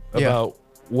been about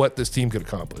what this team could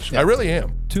accomplish. I really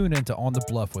am. Tune in to On the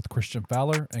Bluff with Christian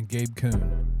Fowler and Gabe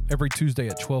Kuhn every Tuesday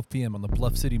at 12 p.m. on the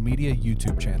Bluff City Media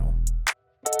YouTube channel.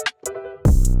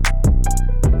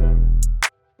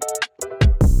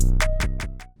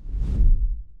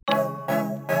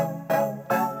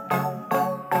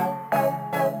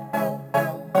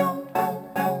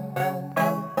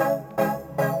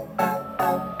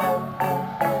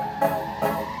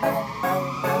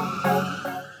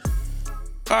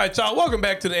 All right, y'all, welcome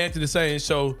back to the Anthony Sain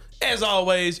Show. As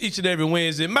always, each and every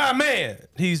Wednesday, my man,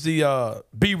 he's the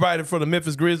beat writer for the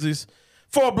Memphis Grizzlies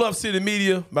for Bluff City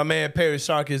Media. My man, Parish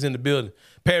Sharkey, is in the building.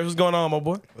 Parish, what's going on, my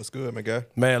boy? What's good, my guy?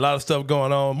 Man, a lot of stuff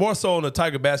going on. More so on the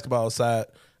Tiger basketball side.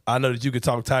 I know that you could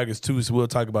talk Tigers, too, so we'll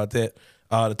talk about that.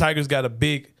 The Tigers got a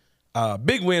big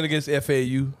Big win against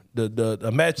FAU.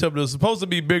 The matchup was supposed to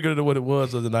be bigger than what it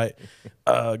was the other night.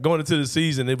 Going into the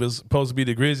season, it was supposed to be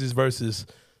the Grizzlies versus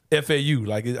FAU.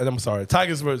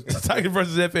 Tigers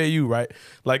versus FAU, right?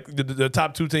 Like the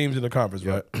top two teams in the conference,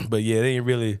 right? But yeah, it ain't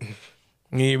really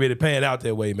panned out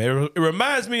that way, man. It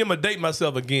reminds me, I'm gonna date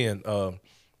myself again.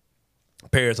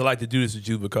 Paris, I like to do this with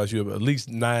you because you're at least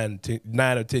 9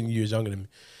 or 10 years younger than me.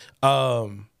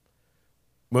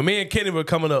 When me and Kenny were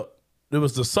coming up, it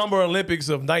was the Summer Olympics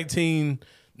of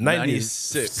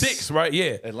 1996, right?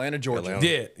 Yeah. Atlanta,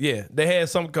 Georgia. Yeah. They had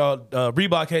something called,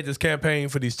 Reebok had this campaign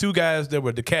for these two guys that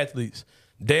were decathletes,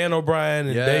 Dan O'Brien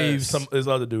and Dave, this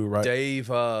other dude, right?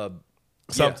 Dave,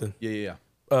 something. Yeah.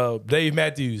 Dave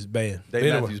Matthews Band.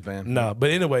 Matthews Band. Nah, but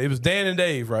anyway, it was Dan and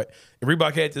Dave, right? And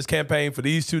Reebok had this campaign for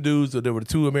these two dudes. There were the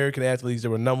two American athletes that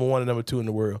were number 1 and number 2 in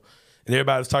the world. And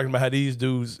everybody was talking about how these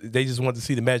dudes, they just wanted to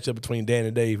see the matchup between Dan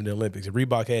and Dave in the Olympics. And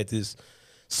Reebok had this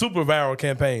super viral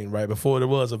campaign, right? Before there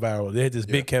was a viral. They had this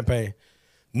big campaign.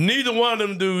 Neither one of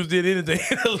them dudes did anything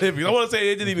in the Olympics. I want to say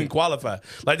they didn't even qualify.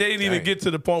 Like, they didn't even get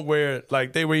to the point where,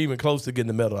 like, they were even close to getting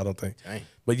the medal, I don't think. Dang.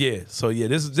 But yeah, so yeah,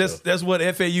 that's what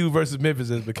FAU versus Memphis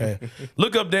has become.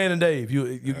 Look up Dan and Dave.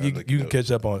 You can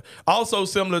catch up on it. Also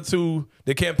similar to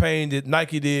the campaign that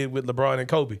Nike did with LeBron and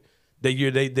Kobe. That year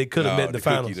they could have met in the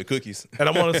finals. The cookies. And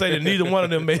I want to say that neither one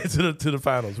of them made it to the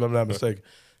finals, if I'm not mistaken.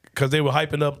 Because they were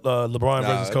hyping up LeBron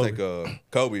versus Kobe. I think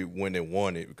Kobe when they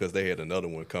won it because they had another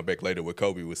one come back later where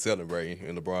Kobe was celebrating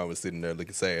and LeBron was sitting there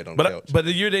looking sad on the couch. But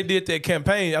the year they did that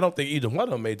campaign, I don't think either one of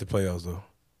them made the playoffs though.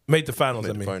 Made the finals.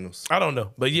 Finals. I don't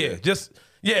know, but Memphis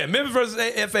versus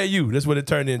FAU. That's what it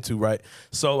turned into, right?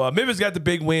 So Memphis got the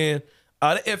big win.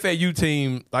 The FAU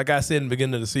team, like I said in the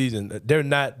beginning of the season, they're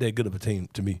not that good of a team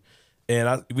to me,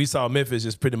 and we saw Memphis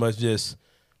just pretty much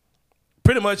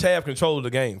have control of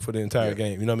the game for the entire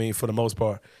game. You know what I mean? For the most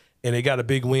part, and they got a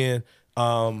big win,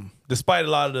 despite a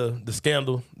lot of the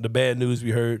scandal, the bad news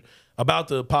we heard about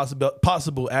the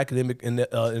possible academic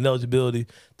ineligibility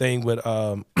thing with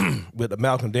with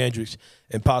Malcolm Dandridge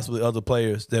and possibly other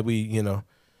players that we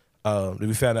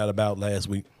found out about last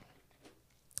week.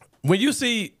 When you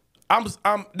see,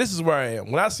 this is where I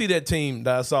am. When I see that team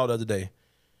that I saw the other day,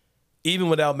 even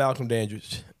without Malcolm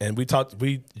Dandridge, and we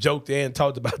joked and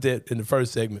talked about that in the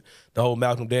first segment, the whole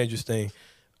Malcolm Dandridge thing.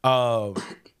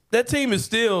 That team is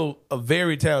still a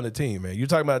very talented team, man. You're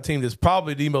talking about a team that's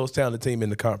probably the most talented team in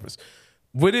the conference.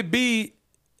 Would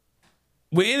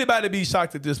anybody be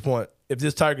shocked at this point if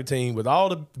this Tiger team, with all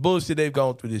the bullshit they've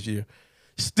gone through this year,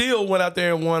 still went out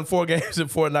there and won 4 games in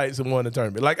 4 nights and won the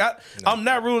tournament? Like, I'm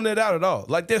not ruling that out at all.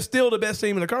 Like, they're still the best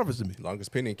team in the conference to me.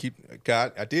 Longest Penny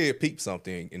I did peep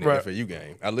something in the FAU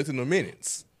game. I looked in the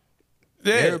minutes.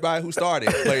 Yeah. Everybody who started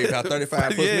played about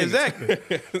 35 plus minutes. Exactly.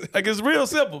 Like, it's real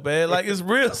simple, man. Like, it's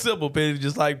real simple, Penny.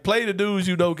 Just like play the dudes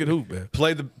you know can hoop, man.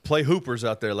 Play hoopers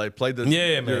out there. Like, play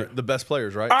the best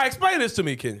players, right? All right, explain this to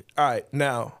me, Kenny. All right,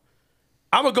 now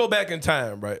I'm gonna go back in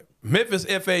time, right? Memphis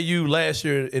FAU last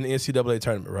year in the NCAA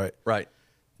tournament, right? Right.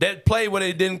 That play where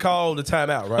they didn't call the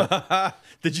timeout, right?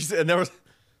 Did you say? And there was.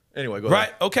 Anyway, go ahead. Right.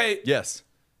 Okay. Yes.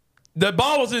 The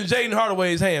ball was in Jaden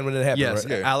Hardaway's hand when it happened. Yes,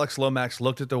 right? Alex Lomax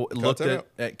looked at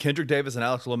Kendrick Davis and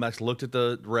Alex Lomax looked at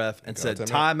the ref and said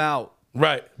timeout.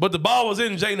 Right, but the ball was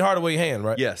in Jaden Hardaway's hand,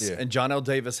 right? Yes, and John L.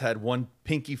 Davis had one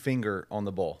pinky finger on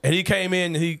the ball, and he came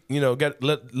in and he let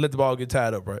the ball get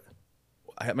tied up, right?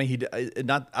 I mean,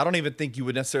 I don't even think you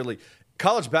would necessarily.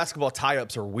 College basketball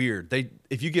tie-ups are weird.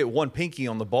 If you get one pinky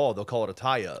on the ball, they'll call it a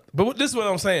tie-up. But this is what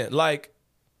I'm saying, like.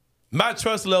 My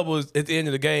trust level is at the end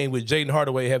of the game with Jaden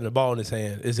Hardaway having the ball in his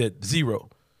hand is at 0.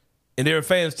 And there are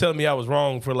fans telling me I was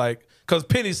wrong for because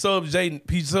Penny subbed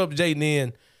Jaden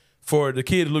in for the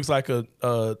kid who looks like an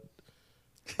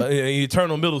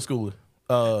eternal middle schooler.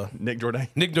 Nick Jourdain.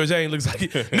 Nick Jourdain looks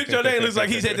like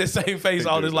he's had the same face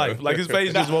all his life. Like his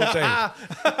face just won't change.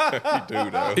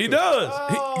 He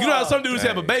does. You know how some dudes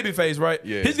have a baby face, right?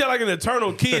 Yeah. He's got like an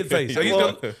eternal kid face. Like he's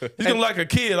gonna like a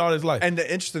kid all his life. And the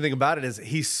interesting thing about it is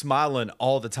he's smiling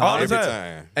all the time. Every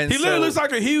time. And he literally looks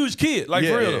like a huge kid. Like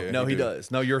for real. No, he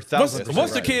does. No, you're 1,000%.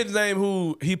 What's the kid's name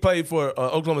who he played for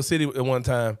Oklahoma City at one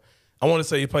time? I want to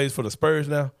say he plays for the Spurs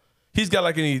now. He's got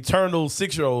like an eternal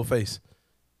 6-year-old face.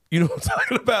 You know what I'm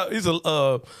talking about? He's a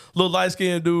little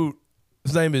light-skinned dude.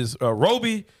 His name is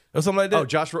Roby or something like that. Oh,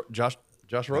 Josh Roby?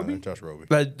 Josh Roby.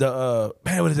 Like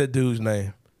what is that dude's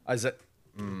name? Isaiah.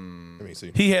 Let me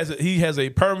see. He has a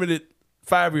permanent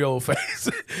 5-year-old face.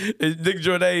 Nick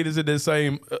Jourdain is in that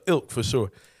same ilk for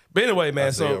sure. But anyway, man,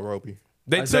 Isaiah Roby.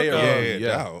 They took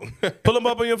pull him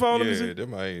up on your phone. Let me see. That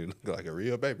might look like a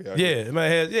real baby. It might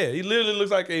have. Yeah, he literally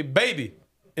looks like a baby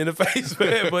in the face,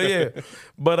 man.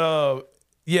 But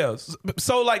Yeah.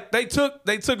 So like they took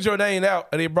Jordan out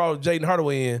and they brought Jaden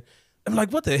Hardaway in. I'm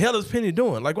like, what the hell is Penny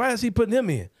doing? Like, why is he putting him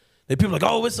in? And people like,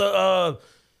 oh, it's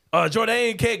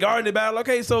Jordan can't guard the battle.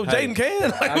 Okay, so Jaden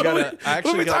can. Like, what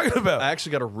are we talking about? I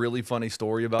actually got a really funny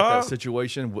story about that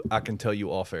situation. I can tell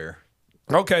you off air.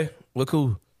 Okay, well,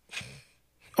 cool.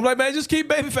 I'm like, man, just keep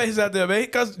Babyface out there, man,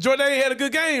 because Jordan had a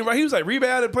good game, right? He was like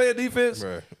rebounding, playing defense.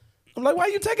 Right. I'm like, why are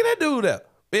you taking that dude out?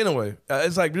 Anyway,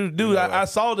 it's like, dude, I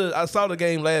saw the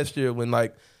game last year when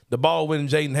like the ball went in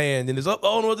Jaden's hand and it's up. I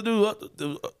don't know what to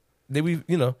do. Then we,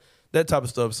 that type of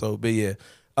stuff. So, but yeah,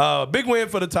 big win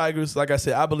for the Tigers. Like I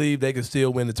said, I believe they can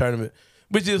still win the tournament,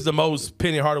 which is the most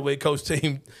Penny Hardaway coach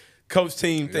team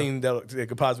thing that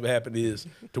could possibly happen is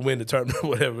to win the tournament,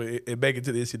 whatever, and make it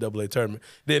to the NCAA tournament.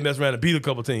 Then mess around and beat a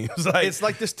couple teams. It's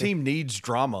like this team needs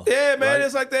drama. Yeah, man. Right?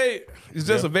 It's like it's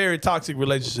just a very toxic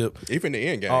relationship. Even the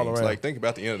end games. Like, think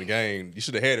about the end of the game. You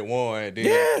should have had it won.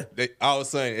 Then all of a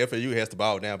sudden, FAU has the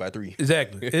ball down by 3.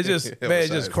 Exactly. It's just, man,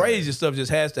 just crazy stuff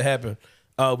just has to happen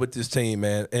with this team,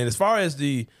 man. And as far as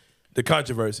the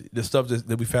controversy, the stuff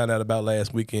that we found out about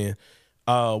last weekend,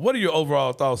 what are your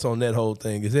overall thoughts on that whole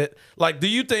thing? Is it like, do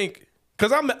you think?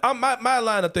 Because my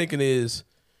line of thinking is,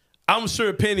 I'm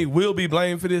sure Penny will be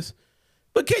blamed for this,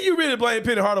 but can you really blame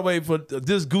Penny Hardaway for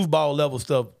this goofball level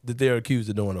stuff that they're accused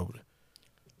of doing over there?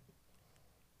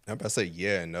 I'm about to say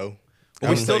yeah and no.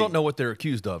 We still don't know what they're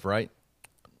accused of, right?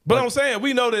 But I'm saying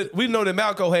we know that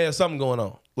Malcolm has something going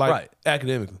on, like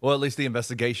academically. Well, at least the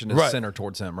investigation is centered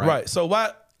towards him, right? Right. So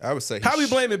why? I would say how we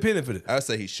blaming Penny for this? I would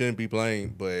say he shouldn't be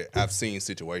blamed, but I've seen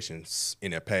situations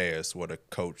in the past where the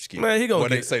coach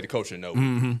they say the coach should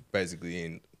know, basically.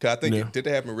 And cause I think did that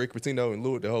happen with Rick Pitino and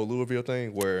the whole Louisville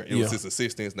thing where it was his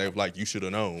assistants and they were like, you should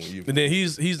have known. And then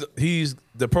he's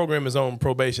the program is on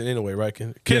probation anyway, right?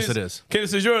 Yes, it is.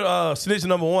 Kenneth says you're snitch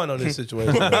number 1 on this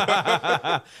situation. We don't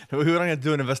have to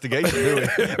do an investigation, do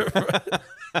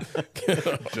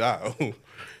we?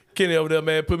 Kenny over there,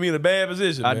 man, put me in a bad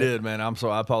position. I did, man. I'm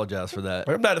sorry. I apologize for that.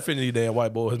 I'm not defending these damn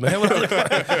white boys, man. I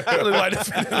look like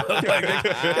defending like they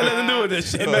got nothing to do with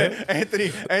this shit, man. Anthony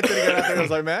got out there and was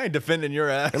like, man, I ain't defending your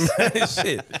ass.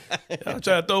 Shit. I'm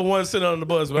trying to throw one cent on the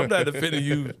bus, but I'm not defending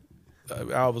you.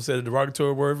 I almost said a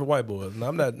derogatory word for white boys. No,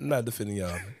 I'm not defending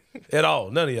y'all at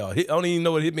all. None of y'all. I don't even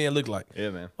know what Hitman look like.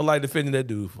 Yeah, man. I'm like defending that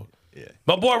dude for. Yeah.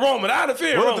 My boy Roman, I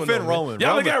defend Roman.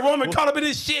 Y'all got Roman caught up in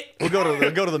this shit. We'll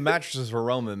go to the mattresses for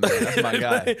Roman, man. That's my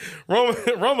guy.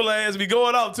 Roman ass be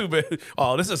going out too, man.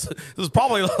 Oh, this is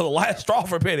probably the last straw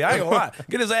for Penny. I ain't gonna lie.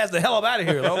 Get his ass the hell up out of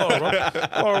here. Hold on, bro.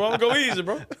 Hold on, Roman, go easy,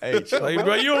 bro. Hey,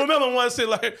 bro, you don't remember one shit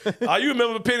like, you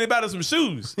remember Penny about some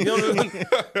shoes. You know what I mean?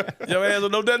 Your ass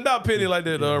don't know nothing about Penny like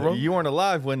that, bro. You weren't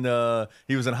alive when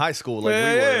he was in high school like we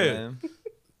were, man.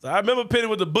 I remember Penny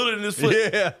with the bullet in his foot.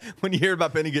 Yeah, when you hear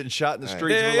about Penny getting shot in the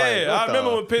streets. I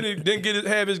remember when Penny didn't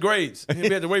have his grades. He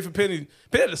had to wait for Penny.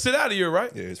 Penny had to sit out a year,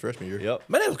 right? Yeah, his freshman year. Yep.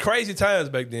 Man, it was crazy times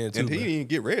back then, too. And he didn't even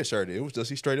get red shirted. It was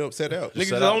just he straight up sat out.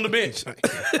 Niggas was on the bench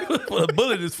with a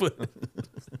bullet in his foot.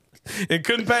 And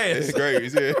couldn't pass. His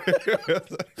grades, yeah.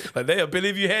 Like, damn, Penny,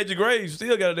 if you had your grades, you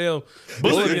still got a damn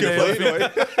bullet in your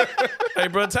damn. Hey,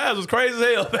 bro, times was crazy as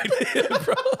hell back then,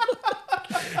 bro.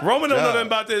 Roman don't know nothing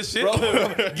about this shit.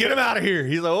 Get him out of here.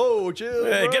 He's like, oh, chill.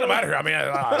 Yeah, get him out of here. I mean,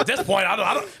 at this point, I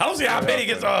don't see how Penny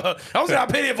gets. I don't see how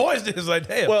Penny avoids this. Like,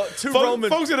 damn. Well,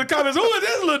 folks in the comments, who is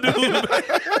this little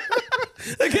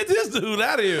dude? Get this dude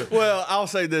out of here. Well, I'll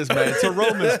say this, man. To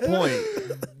Roman's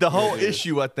point, the whole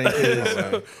issue, I think,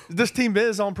 is this team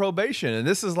is on probation, and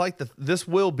this is like this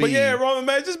will be. But yeah, Roman,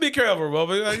 man, just be careful,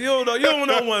 bro. You don't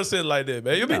know one sit like that,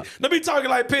 man. Don't be talking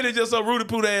like Penny just some Rudy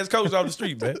Poo ass coach off the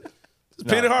street, man.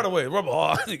 Penny Hardaway, bro.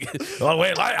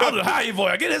 Wait, I'm the high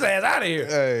boy. Get his ass out of here.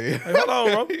 Hey, hold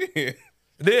on, bro.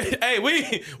 Hey,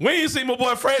 we ain't seen my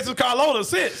boy Francis Carlona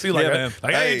since. He like, man.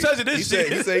 Like, I ain't touching this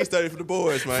shit. He said he studied for the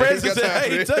boys, man. Francis said,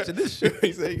 I ain't touching this shit.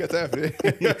 He said he got time for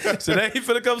it. So they ain't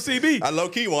finna come see me. I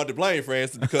low-key wanted to blame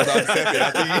Francis because I was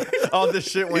happy. All this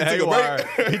shit went haywire.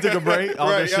 He took a break. All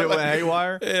this shit went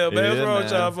haywire. Yeah, man. What's wrong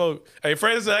with y'all folks? Hey,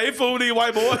 Francis said, I ain't fooling these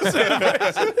white boys.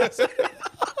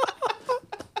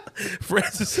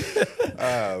 Francis,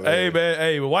 hey man,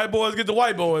 hey, when white boys get the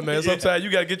white boy, man. Sometimes you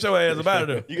gotta get your ass up out of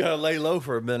there. You gotta lay low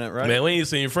for a minute, right? Man, we ain't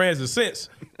seen Francis since.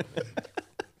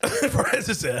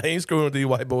 Francis said, I ain't screwing with these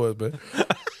white boys, man.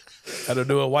 I don't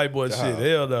do a white boy shit.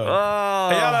 Hell no. Oh.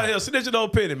 Hey, y'all out here snitching on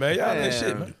Penny, man. Y'all out here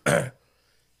shit, man.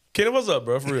 Kenny, what's up,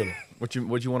 bro? For real. What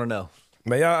you want to know?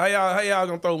 Man, how y'all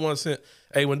gonna throw 1 cent?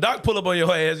 Hey, when Doc pull up on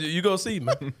your ass, you gonna see,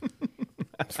 man.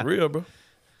 For real, bro.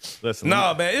 Listen,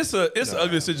 man, it's an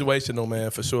ugly situation though,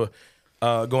 man, for sure.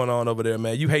 Going on over there,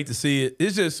 man. You hate to see it.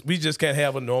 It's just we just can't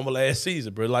have a normal ass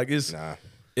season, bro. Like it's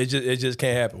It just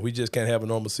can't happen. We just can't have a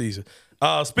normal season.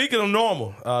 Speaking of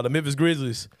normal, the Memphis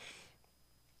Grizzlies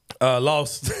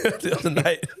lost the other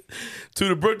night to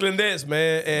the Brooklyn Nets,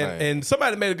 man. And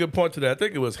somebody made a good point to that. I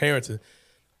think it was Harrington.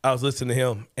 I was listening to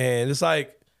him, and it's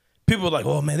like people were like,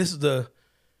 "Oh man, this is the."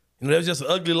 You know, it was just an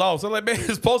ugly loss. I'm like, man,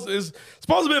 it's supposed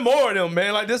to be more of them,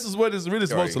 man. Like, this is what it's really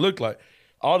supposed to look like.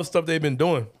 All the stuff they've been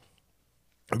doing.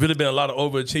 It's really been a lot of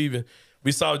overachieving.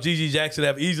 We saw Gigi Jackson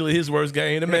have easily his worst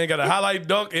game. The man got a highlight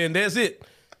dunk, and that's it.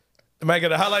 The man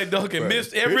got a highlight dunk and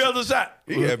missed every other shot.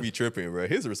 He had me tripping, bro.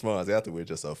 His response afterwards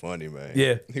just so funny, man.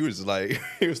 Yeah. He was like,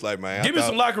 man. Give me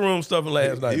some locker room stuff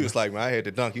last night. He was like, man, I had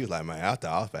to dunk. He was like, man, I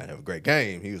thought I was about to have a great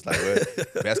game. He was like, well,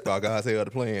 basketball guys hell to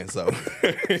playing, so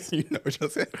you know what I'm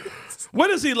saying.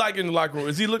 What is he like in the locker room?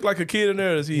 Does he look like a kid in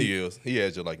there? He is. He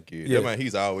is just like a kid. Yeah. Man,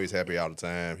 he's always happy all the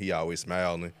time. He always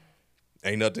smiling.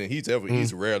 Ain't nothing.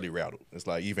 He's rarely rattled. It's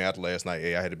like even after last night,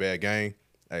 hey, I had a bad game.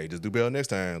 Hey, just do better next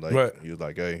time. Like he was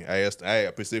like, hey, I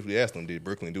specifically asked him, did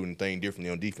Brooklyn do anything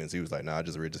differently on defense? He was like, nah, I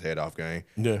just had off game.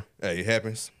 Yeah. Hey, it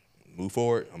happens. Move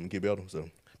forward. I'm gonna get better. So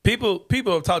people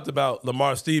have talked about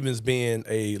Lamar Stevens being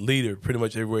a leader pretty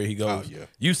much everywhere he goes. Oh, yeah.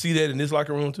 You see that in this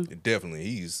locker room too? Definitely.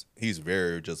 He's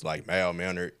very just like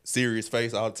mild-mannered, serious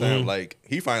face all the time. Mm-hmm. Like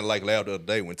he finally like laughed the other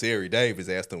day when Terry Davis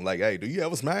asked him like, hey, do you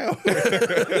ever smile?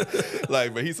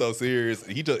 Like, but he's so serious.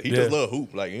 He just love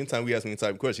hoop. Like anytime we ask him any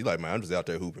type of question, he's like, man, I'm just out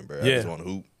there hooping, bro. I just want to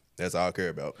hoop. That's all I care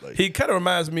about. Like, he kind of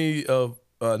reminds me of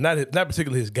not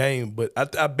particularly his game, but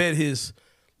I bet his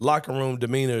locker room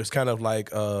demeanor is kind of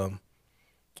like the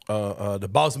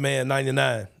Boss Man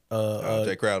 99.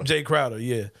 Jay Crowder,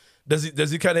 yeah.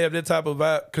 Does he kind of have that type of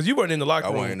vibe? Because you weren't in the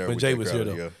locker room when Jay was here,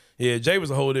 though. Yeah, Jay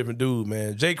was a whole different dude,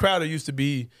 man. Jay Crowder used to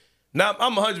be. Now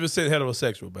I'm 100%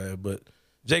 heterosexual, man, but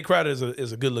Jay Crowder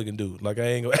is a good looking dude. Like I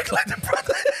ain't gonna act like the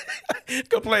brother.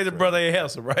 Complain the brother ain't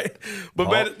handsome, right?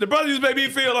 But man, the brother used to make me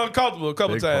feel uncomfortable a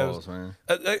couple times. Pause,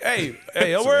 hey,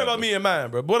 don't worry about me and mine,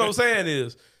 bro. But what I'm saying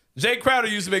is, Jay Crowder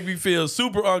used to make me feel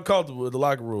super uncomfortable in the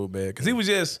locker room, man, because he was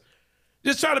just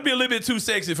trying to be a little bit too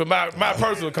sexy for my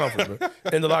personal comfort, bro,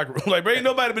 in the locker room. Like, bro, ain't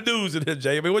nobody but dudes in here,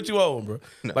 Jay. I mean, what you on, bro?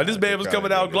 Like, this man was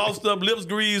coming out glossed up, lips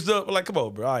greased up. Like, come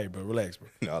on, bro. All right, bro. Relax, bro.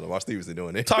 No, Lamar Stevens is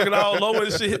doing it. Talking all low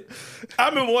and shit. I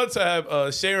remember one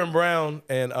time Sharon Brown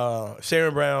and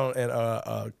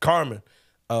Carmen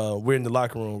were in the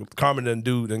locker room. Carmen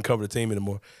didn't cover the team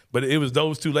anymore. But it was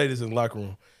those two ladies in the locker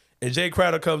room. And Jay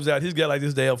Crowder comes out. He's got like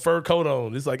this damn fur coat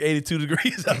on. It's like 82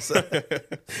 degrees outside.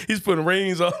 He's putting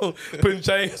rings on, putting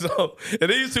chains on.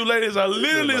 And these two ladies are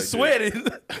literally like sweating.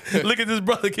 Look at this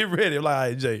brother get ready. I'm like, all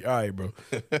right, Jay. All right, bro.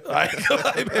 All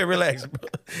right, man, relax, bro.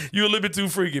 You a little bit too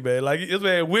freaky, man. Like, this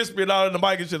man whispering out in the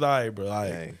mic and shit. All right, bro. All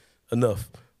right.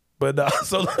 Enough. But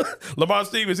so Lamar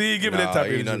Stevens, he ain't giving that type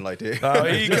of energy. Nothing like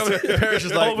that. He ain't coming. Parish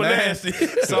is like, over man, nasty.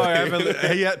 Sorry,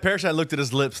 Parish hadn't looked at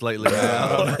his lips lately. Like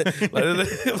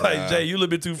Jay, you a little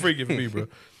bit too freaky for me, bro.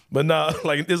 But nah,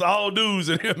 like there's all dudes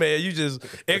in here, man. You just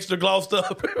extra glossed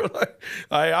up. Like,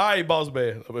 all right, boss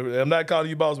man. I'm not calling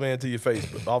you boss man to your face,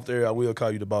 but off there I will call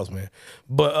you the boss man.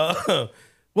 But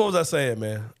what was I saying,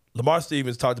 man? Lamar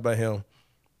Stevens talked about him.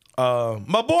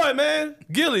 My boy, man,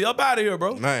 Gilly, up out of here,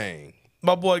 bro. Man.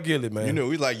 My boy Gilly, man. You know,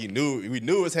 we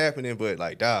knew it's happening, but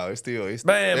like, dog, it's still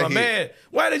man, my man.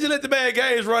 Why did you let the man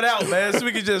games run out, man? So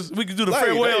we could do the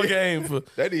farewell game for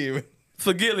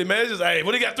Gilly, man. It's just, hey,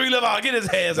 when he got 3 left, I'll get his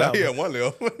hands out. Yeah, 1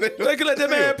 left. They could let that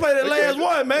man play that last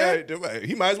one, man.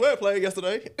 He might as well play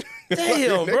yesterday.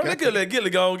 Damn, bro. They could let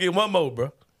Gilly go and get one more,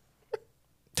 bro.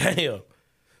 Damn.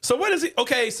 So what is he?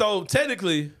 Okay, so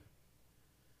technically,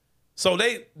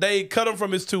 they cut him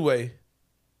from his two-way.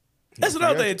 That's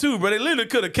another thing too, bro. They literally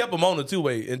could have kept him on the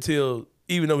two-way until,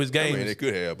 even though his games, they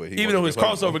could have, but even though his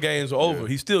crossover games were over,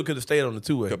 he still could have stayed on the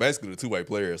two-way. Because basically, the two-way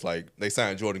players, like they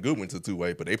signed Jordan Goodwin to the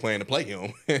two-way, but they plan to play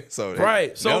him. So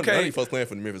none of these folks playing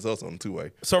for the Memphis Hustle on the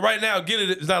two-way. So right now, Gilly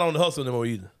is not on the hustle anymore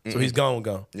either. So he's gone.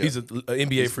 Yep. He's an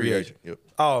NBA free agent. Yep.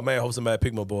 Oh man, I hope somebody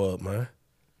pick my boy up, man.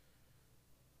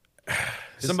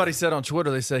 Somebody said on Twitter,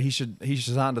 they said he should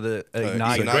sign to the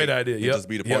Ignite. It's a great idea. Yep. Just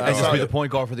be the point guard. Just be the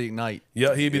point guard for the Ignite.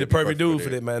 Yeah, he'd be the perfect dude for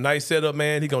that, man. Nice setup,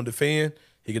 man. He gonna defend.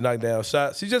 He can knock down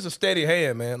shots. He's just a steady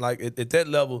hand, man. Like at that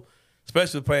level,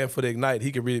 especially playing for the Ignite,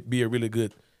 he could be a really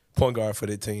good point guard for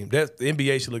that team. The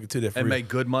NBA should look into that. And make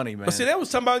good money, man. But see, that was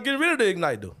talking about getting rid of the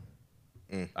Ignite, though.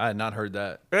 I had not heard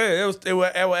that. Yeah, they were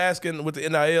asking with the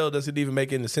NIL, does it even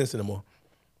make any sense anymore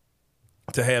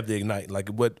to have the Ignite? Like,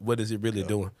 what is it really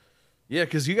doing? Yeah,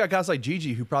 because you got guys like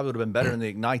Gigi who probably would have been better in the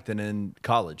Ignite than in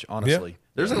college, honestly. Yeah.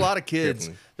 There's a lot of kids.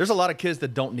 Definitely. There's a lot of kids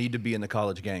that don't need to be in the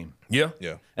college game. Yeah.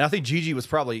 Yeah. And I think Gigi was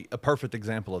probably a perfect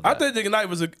example of that. I think the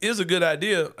Ignite is a good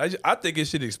idea. I think it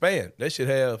should expand. They should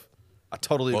have I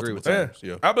totally agree with that.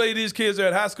 Yeah. I believe these kids that are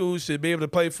at high school should be able to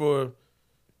play for.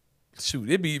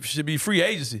 Shoot, should be free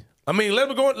agency. I mean,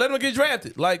 let them get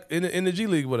drafted, like in the G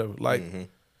League, whatever. Like,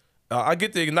 I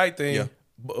get the Ignite thing,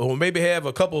 or maybe have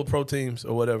a couple of pro teams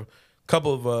or whatever,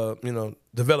 couple of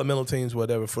developmental teams,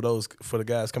 whatever, for the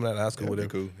guys coming out of high school, whatever.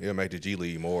 Cool. It'll make the G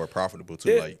League more profitable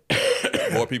too. Yeah.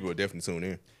 Like more people will definitely tune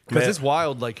in. Because it's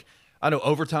wild. Like I know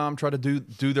Overtime try to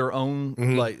do their own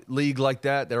like league like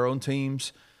that, their own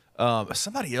teams.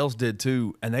 Somebody else did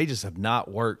too, and they just have not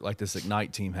worked like this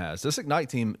Ignite team has. This Ignite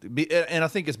team, and I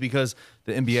think it's because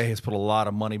the NBA has put a lot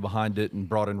of money behind it and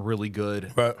brought in really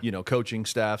good, coaching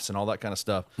staffs and all that kind of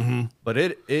stuff. But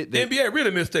the NBA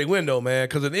really missed their window, man.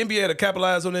 Because if the NBA had to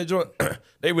capitalize on that joint,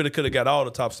 they really could have got all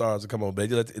the top stars to come on. But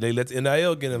they let the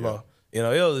NIL get involved.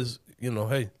 NIL is,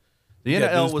 hey. The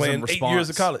NIL was playing in response. 8 years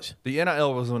of college. The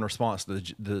NIL was in response to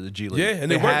the G League. Yeah,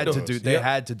 and they had to do. They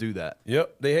had to do that.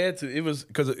 Yep, they had to. It was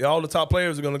because all the top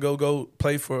players are going to go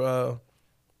play for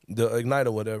the Ignite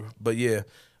or whatever. But yeah,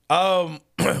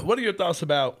 what are your thoughts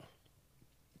about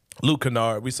Luke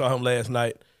Kennard? We saw him last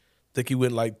night. I think he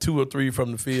went like 2 or 3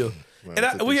 from the field.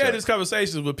 And we had these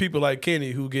conversations with people like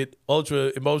Kenny who get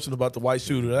ultra emotional about the white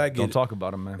shooter. And I get Don't talk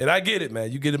about him, man. And I get it,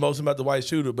 man. You get emotional about the white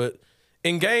shooter, but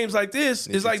in games like this,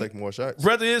 it's like take more shots.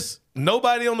 Whether it's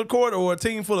nobody on the court or a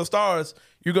team full of stars,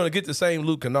 you're going to get the same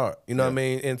Luke Kennard. You know what I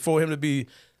mean? And for him to be,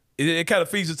 it kind of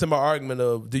feeds into my argument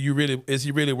of, is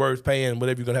he really worth paying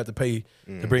whatever you're going to have to pay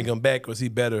to bring him back, or is he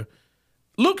better?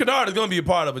 Luke Kennard is going to be a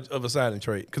part of a signing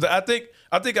trade because I think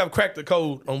I've cracked the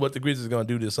code on what the Grizzlies are going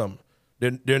to do this summer.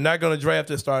 They're not going to draft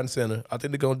their starting center. I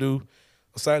think they're going to do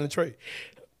a signing trade.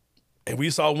 And we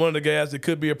saw one of the guys that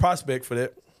could be a prospect for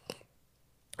that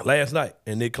last night,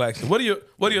 and Nick Claxton. What are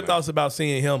your thoughts about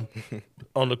seeing him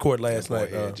on the court last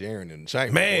night? Jaren and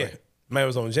Shank. Man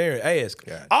was on Jaren ass.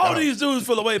 All these dudes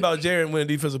feel away about Jaren winning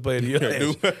Defensive Player of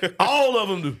the Year. All of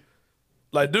them do.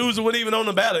 Like dudes who weren't even on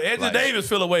the ballot. Anthony Davis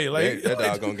feel away. Like that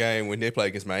doggone game when they play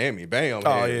against Miami. Bam.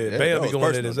 Oh yeah, Bam be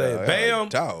going at his ass. Bam.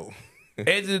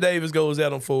 Anthony Davis goes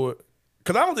at him for it.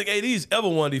 Because I don't think AD's ever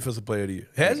won Defensive Player of the Year.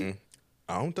 Has he?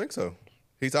 I don't think so.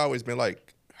 He's always been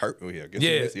like hurt. He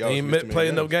ain't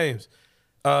playing no games.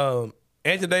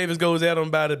 Anthony Davis goes at him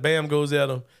about it. Bam goes at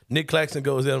him. Nick Claxton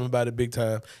goes at him about it big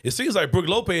time. It seems like Brook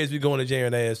Lopez be going to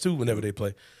Jaren ass too whenever they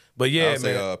play. But yeah,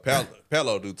 man.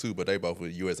 Palo do too, but they both were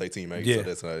USA teamates, so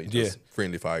that's just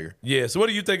friendly fire. Yeah. So what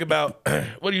do you think about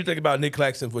Nick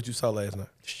Claxton for what you saw last night?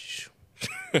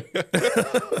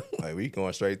 Like we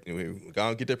going straight. We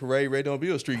gonna get that parade ready on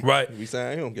Beale Street. Right. We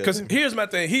sign him. Because here's my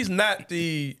thing. He's not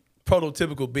the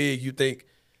prototypical big you think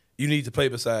you need to play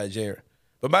beside Jaren.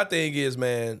 But my thing is,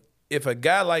 man, if a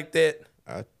guy like that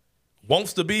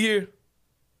wants to be here,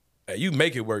 you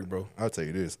make it work, bro. I'll tell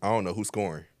you this. I don't know who's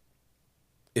scoring.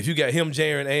 If you got him,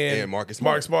 Jaren, and Mark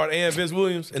Smart and Vince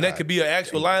Williams, and that could be an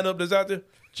actual lineup that's out there.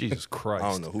 Jesus Christ.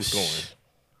 I don't know who's scoring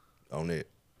on it.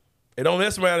 And don't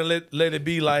mess around and let it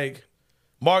be like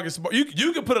Marcus Smart.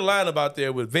 You can put a lineup out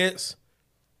there with Vince,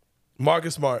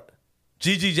 Marcus Smart,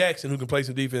 G.G. Jackson, who can play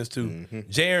some defense too,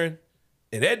 Jaren,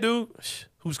 and that dude,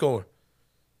 who's scoring?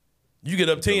 You get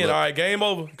up 10, all right, game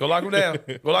over. Go lock him down.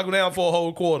 Go lock him down for a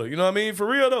whole quarter. You know what I mean? For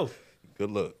real, though.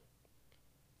 Good luck.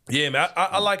 Yeah, man,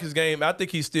 I like his game. I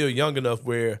think he's still young enough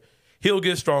where he'll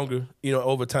get stronger,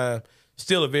 over time.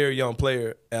 Still a very young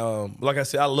player. Like I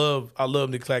said, I love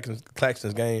Nick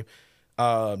Claxton's game.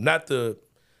 I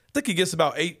think he gets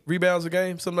about 8 rebounds a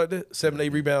game, something like that. 7, 8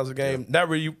 rebounds a game. Not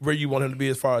where you want him to be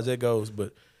as far as that goes,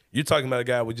 but you're talking about a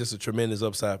guy with just a tremendous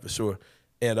upside for sure.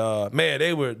 And man,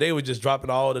 they were just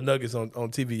dropping all the nuggets on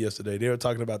TV yesterday. They were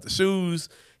talking about the shoes.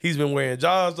 He's been wearing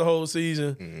Jaws the whole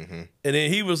season. And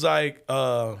then he was like,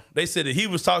 they said that he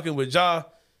was talking with Ja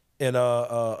and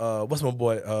what's my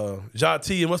boy? Ja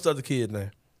T, and what's the other kid name?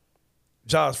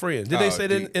 Ja's friend. Did they say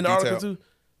that in the article too?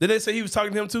 Did they say he was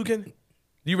talking to him too, Kenny?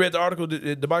 You read the article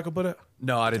that Michael put out?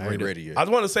 No, I didn't read it. Yet. I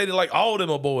just want to say that like all of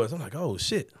them are boys. I'm like, oh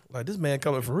shit, like this man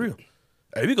coming for real.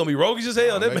 Hey, we gonna be roguish as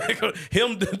hell. That man,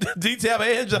 him, D-Tap,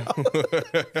 and John.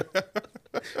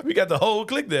 We got the whole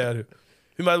clique down here.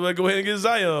 We might as well go ahead and get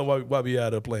Zion while we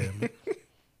out there playing.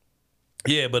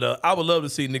 Yeah, but I would love to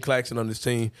see Nick Claxton on this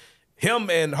team. Him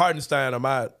and Hardenstein are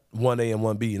my 1A and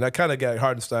 1B, and I kind of got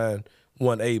Hardenstein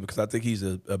 1A because I think he's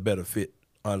a better fit,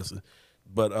 honestly.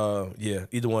 But yeah,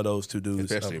 either one of those two dudes,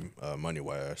 especially money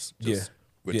wise. I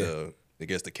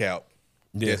guess the cap,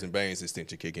 Desmond Baines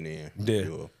extension kicking in.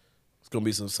 Yeah. It's gonna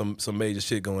be some major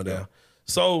shit going down.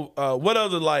 So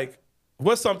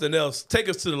what's something else? Take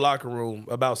us to the locker room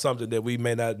about something that we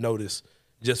may not notice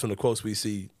just from the quotes we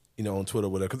see, on Twitter or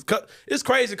whatever. Cause it's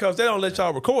crazy because they don't let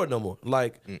y'all record no more.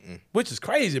 Like, which is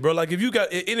crazy, bro. Like, if you got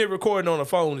any recording on a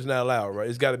phone, is not allowed, right?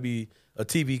 It's got to be a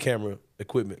TV camera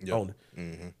equipment on it.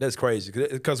 That's crazy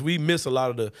because we miss a lot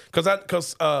of the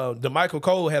because the Michael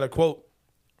Cole had a quote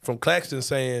from Claxton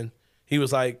saying he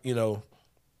was like,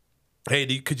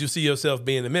 hey, could you see yourself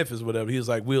being in Memphis or whatever? He was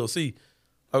like, we'll see.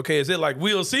 Okay, is it like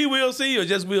we'll see, or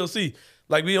just we'll see?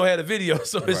 Like, we don't have the video,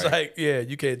 so it's like, yeah,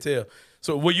 you can't tell.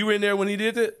 So were you in there when he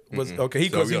did it? Okay,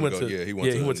 so he went to he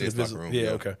went to the visit locker room.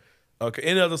 Yeah, okay.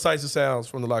 Any other sights or sounds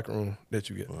from the locker room that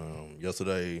you get?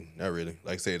 Yesterday, not really.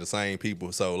 Like I said, the same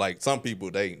people. So like some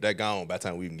people they gone by the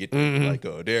time we even get there. Like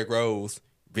Derrick Rose,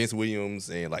 Vince Williams,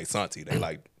 and like Santi. They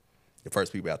like the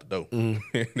first people out the door. And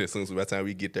as soon as by the time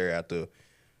we get there after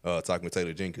talking with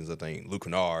Taylor Jenkins, I think Luke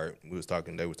Kennard,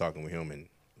 they was talking with him, and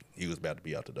he was about to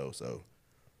be out the door. So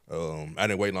I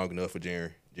didn't wait long enough for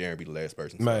Jaren. Jaren be the last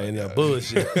person. So Man,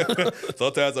 bullshit.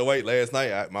 Sometimes I wait. Last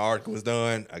night, my article was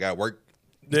done. I got work.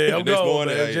 Yeah, I'm going,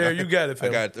 man. Jaren, you got it,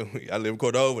 fam. I live in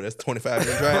Cordova. That's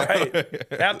 25-minute drive.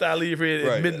 Right. After I leave here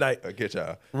at midnight. I catch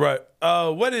y'all. Right.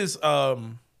 What is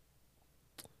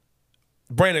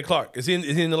Brandon Clark? Is he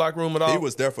in the locker room at all? He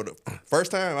was there for the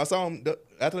first time. I saw him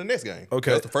after the next game.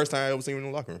 Okay. That's the first time I ever seen him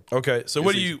in the locker room. Okay. So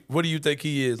what do you think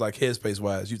he is, like, headspace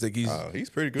wise? You think he's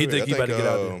pretty good. He think he about to get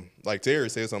out there? Like Terry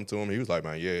said something to him. He was like,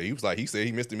 man, yeah. He was like, he said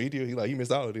he missed the media. He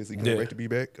missed all of this. He can't wait to be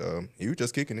back. He was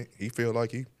just kicking it.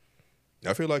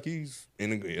 I feel like he's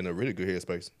in a really good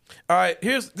headspace. All right,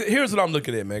 here's what I'm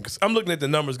looking at, man. Because I'm looking at the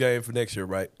numbers game for next year,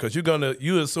 right? Because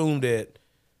you assume that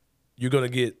you're gonna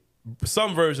get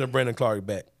some version of Brandon Clark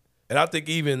back, and I think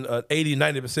even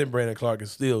 80-90% Brandon Clark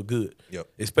is still good. Yep.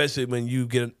 Especially when you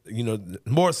get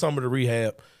more summer to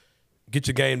rehab, get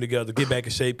your game together, get back in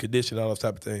shape, condition, all those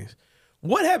type of things.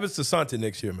 What happens to Santi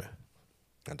next year, man?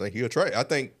 I think he'll trade. I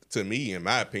think, to me, in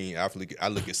my opinion, I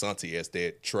look at Santi as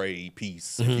that trade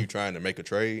piece. If you're trying to make a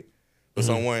trade for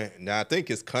someone, now I think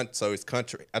his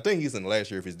country. I think he's in the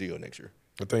last year of his deal next year.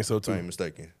 I think so too. If I'm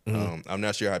mistaken. I'm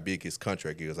not sure how big his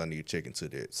contract is. I need to check into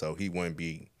that. So he wouldn't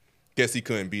be. Guess he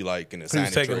couldn't be like in a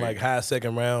signing trade. He was taking like high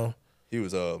second round. He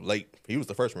was late. He was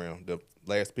the first round, the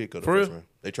last pick of the For first real? round.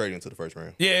 They traded into the first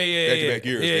round. Yeah. Back-to-back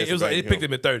years. Yeah, it was like they picked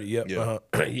him at 30. Yep. Yeah.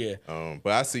 Yeah.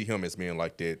 But I see him as being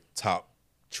like that top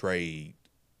trade,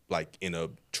 like in a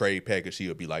trade package, he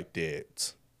would be like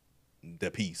that,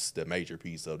 the major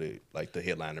piece of it, like the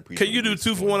headliner piece. Can you do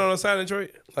 2-for-1 on a signing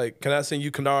trade? Like, can I send you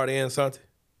Kennard and Santi?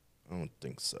 I don't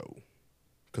think so.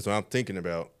 Because when I'm thinking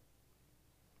about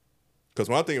the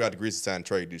Grizzlies signing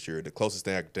trade this year, the closest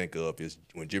thing I can think of is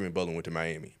when Jimmy Butler went to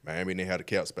Miami. Miami didn't have the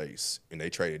cap space, and they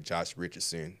traded Josh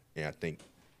Richardson and I think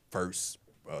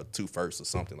two firsts or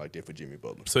something like that for Jimmy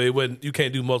Butler. So you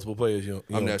can't do multiple players.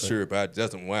 I'm not sure, but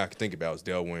that's the one I can think about is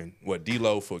Delwyn.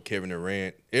 D'Lo for Kevin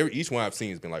Durant. Each one I've seen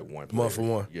has been like one player. One for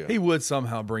one. Yeah. He would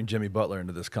somehow bring Jimmy Butler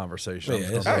into this conversation.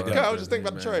 I was just thinking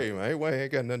about the trade, man. It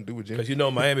ain't got nothing to do with Jimmy.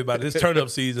 Because Miami about this turn-up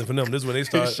season for them. This is when they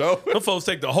start. Them folks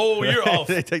take the whole year off.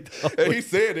 They take the whole he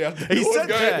said it. He said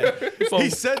that. He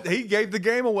said he gave the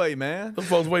game away, man. Them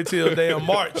folks wait till damn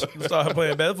March to start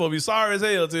playing bad. Them folks be sorry as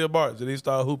hell till March and they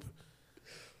start hooping.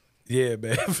 Yeah,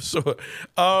 man, for sure.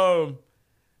 All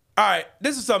right,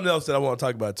 this is something else that I want to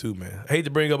talk about too, man. I hate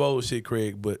to bring up old shit,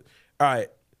 Craig, but all right.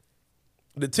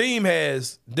 The team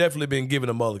has definitely been given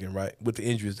a mulligan, right, with the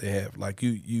injuries they have. Like,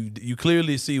 you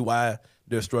clearly see why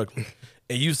they're struggling.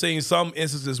 And you've seen some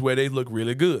instances where they look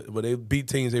really good, where they beat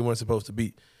teams they weren't supposed to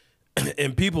beat.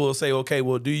 And people will say, okay,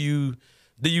 well, do you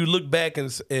look back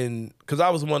and because I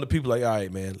was one of the people like, all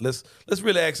right, man, let's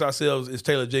really ask ourselves, is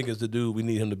Taylor Jenkins the dude we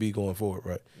need him to be going forward,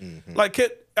 right? Mm-hmm. Like,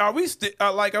 are we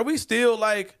still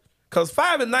like, because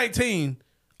 5-19,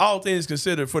 all things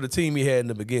considered, for the team he had in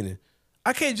the beginning,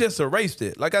 I can't just erase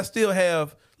it. Like, I still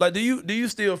have, like, do you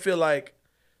still feel like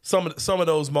some of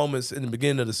those moments in the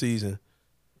beginning of the season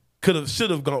should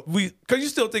have gone? Because you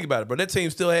still think about it, bro. That team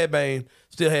still had Bain,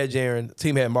 still had Jaren. The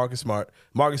team had Marcus Smart.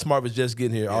 Marcus Smart was just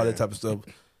getting here, all that type of stuff.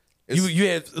 You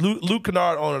had Luke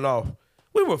Kennard on and off.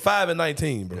 We were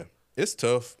 5-19, bro. Yeah. It's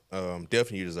tough.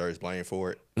 Definitely he deserves blame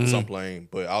for it. Some blame,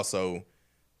 but also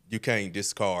you can't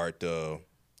discard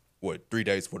 3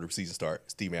 days before the season start,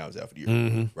 Steve Allen's out for the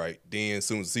year, right? Then as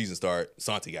soon as the season start,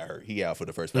 Santi got hurt. He out for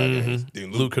the first 5 games.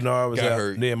 Then Luke Kennard was out.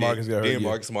 Hurt. Then Marcus got hurt. Then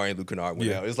Marcus Smart and Luke Kennard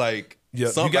went out. It's like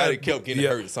somebody kept getting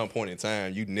hurt at some point in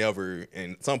time.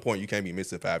 And at some point you can't be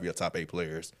missing 5 of your top 8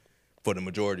 players for the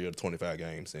majority of the 25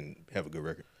 games and have a good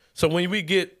record. So when we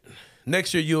get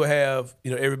next year, you'll have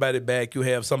everybody back. You'll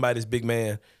have somebody's big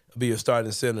man be your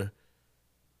starting center.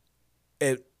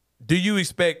 And do you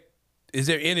expect? Is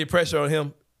there any pressure on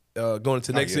him going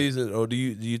into next season, or do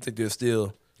you think there's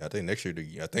still? I think next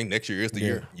year is the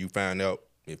year you find out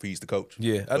if he's the coach.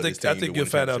 Yeah, I think you'll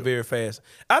find out very fast.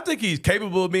 I think he's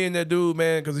capable of being that dude,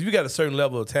 man, because if you got a certain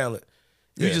level of talent,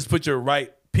 you just put your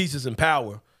right pieces in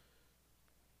power,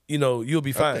 you'll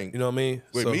be fine. You know what I mean?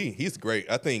 With me, he's great.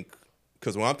 I think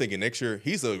because when I'm thinking next year,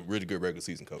 he's a really good regular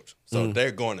season coach. So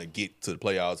they're going to get to the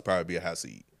playoffs, probably be a high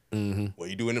seed. Mm-hmm. What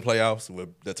you do in the playoffs will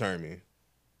determine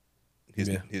his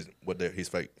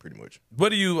fate, pretty much. What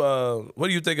do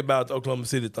you think about the Oklahoma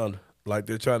City Thunder? Like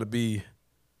they're trying to be.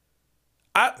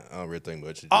 I don't really think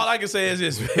much. All I can say is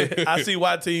this: man, I see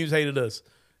why teams hated us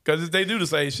because they do the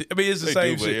same shit. I mean, it's the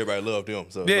same shit. But everybody loved them.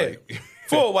 So yeah,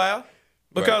 for a while.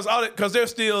 Because they're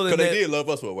still in that. Because they did love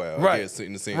us for a while. Right.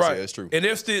 In the sense, right. That's true. And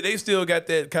they still got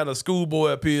that kind of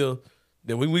schoolboy appeal.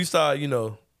 Then when we start, getting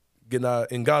our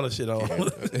Ngana shit on.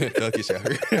 Ducky shot.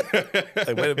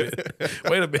 Like,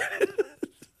 wait a minute.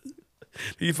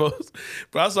 These folks.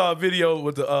 But I saw a video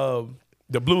with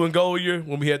the blue and gold year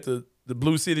when we had the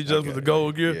Blue City just with the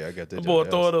gold gear. Yeah, I got that. The boy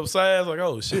throwing up sides like,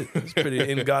 oh shit, it's pretty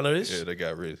Ngana-ish. Yeah, they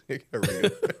got real.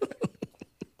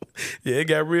 Yeah, it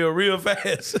got real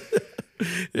fast.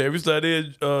 Yeah, we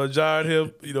started jarring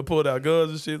him, pulled out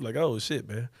guns and shit. Like, oh shit,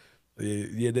 man.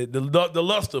 Yeah, the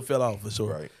luster fell off for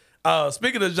sure. Right.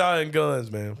 Speaking of jarring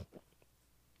guns, man.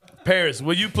 Paris,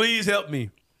 will you please help me?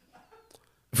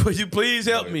 Will you please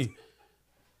help me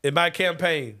in my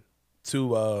campaign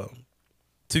to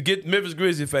get Memphis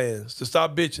Grizzlies fans to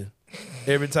stop bitching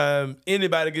every time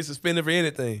anybody gets suspended for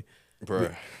anything? Bro.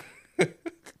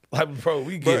 Like, bro,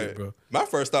 we get it, bro. My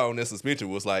first thought on that suspension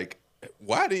was like,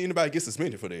 why did anybody get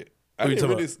suspended for that? I didn't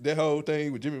really that whole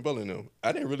thing with Jimmy Butler and them.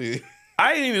 I didn't really.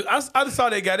 I just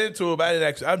saw they got into it, but I didn't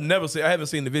actually. I haven't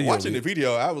seen the video. Watching the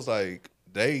video, I was like,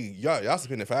 y'all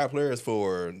suspended 5 players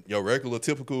for your regular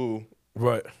typical.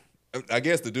 Right. I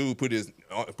guess the dude put his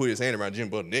hand around Jimmy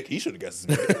Butler's neck. He should have got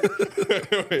suspended.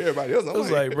 Everybody else, I was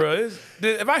like, bro,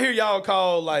 if I hear y'all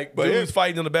call like dudes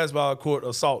fighting on the basketball court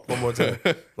assault one more time,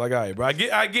 like, all right, bro, I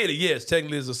get it. Yes,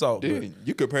 technically it's assault. Dude,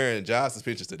 you comparing job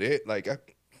suspensions to that, like,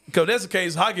 because that's the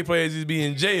case. Hockey players used to be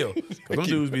in jail because them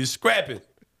dudes be scrapping.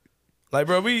 Like,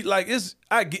 bro, I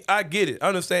get it. I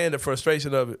understand the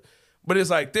frustration of it, but it's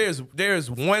like there's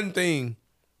one thing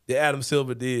that Adam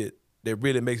Silver did that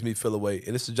really makes me feel away,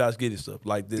 and it's the Josh Giddey stuff.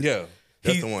 Like this, yeah,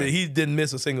 that's the one. He didn't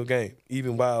miss a single game,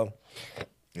 even while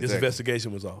this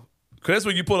investigation was off. Because that's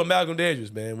when you pull a Malcolm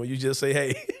Dandridge, man, when you just say,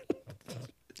 hey,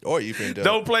 or you finna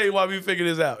don't play while we figure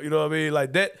this out. You know what I mean?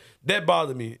 Like that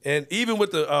bothered me. And even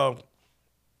with the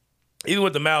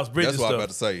Miles Bridges that's what stuff, I'm about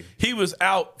to say. He was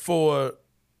out for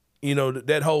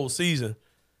that whole season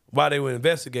while they were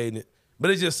investigating it. But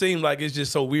it just seemed like it's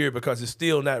just so weird because it's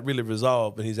still not really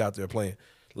resolved and he's out there playing.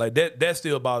 Like that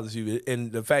still bothers you, and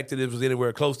the fact that it was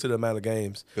anywhere close to the amount of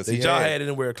games that y'all had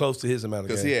anywhere close to his amount of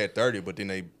games. Because he had 30, but then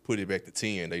they put it back to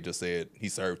 10. They just said he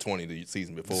served 20 the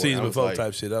season before.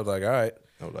 Type shit. I was like, all right.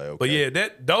 I was like, okay. But yeah,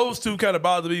 those two kind of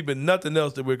bother me, but nothing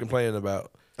else that we're complaining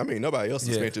about. I mean, nobody else's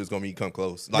suspension is going to come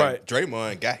close. Like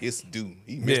Draymond got his due.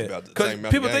 He missed about the same amount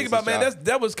of games. People think about, man,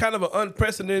 that was kind of an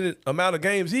unprecedented amount of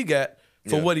games he got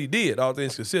for what he did, all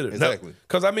things considered. Exactly.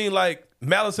 Because, I mean, like,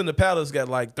 Malice in the Palace got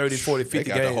like 30, 40, 50 games.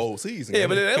 They got the whole season. Yeah,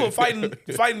 but they were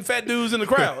fighting fat dudes in the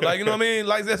crowd. Like, you know what I mean?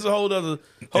 Like, that's a whole other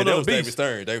beast. David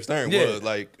Stern. David Stern was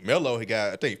like, Melo, he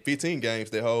got, I think, 15 games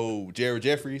that whole Jared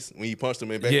Jeffries when he punched him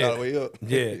and back all the way up.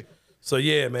 Yeah. So,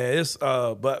 yeah, man, it's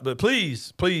but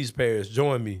please, Paris,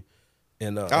 join me.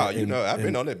 And I've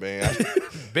been on that, man.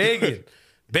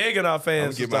 begging our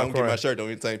fans to stop crying. Get my shirt. Don't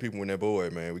entertain people when they're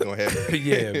bored, man. We're going to have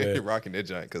it rocking that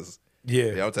joint because,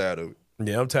 I'm tired of it.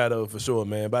 Yeah, I'm tired of it for sure,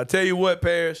 man. But I tell you what,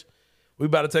 Parish, we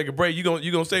about to take a break. You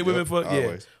gonna stay with me for always.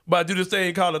 Yeah. About to do this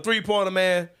thing called a 3-pointer,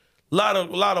 man. A lot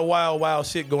of wild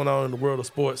shit going on in the world of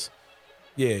sports.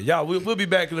 Yeah, y'all, we'll be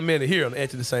back in a minute here on the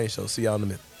Anthony Sain Show. See y'all in a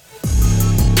minute.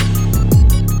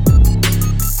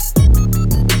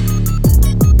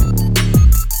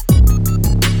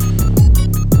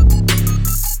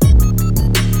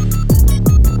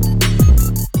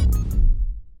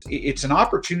 It's an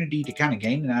opportunity to kind of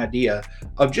gain an idea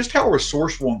of just how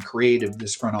resourceful and creative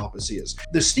this front office is.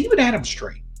 The Steven Adams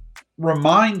trade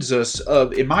reminds us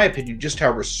of, in my opinion, just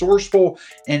how resourceful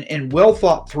and well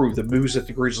thought through the moves that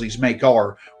the Grizzlies make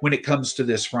are when it comes to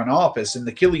this front office. And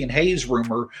the Killian Hayes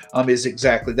rumor is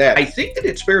exactly that. I think that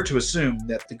it's fair to assume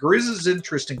that the Grizzlies'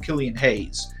 interest in Killian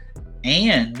Hayes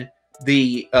and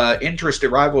the interest that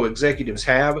rival executives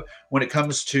have when it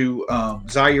comes to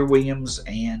Zaire Williams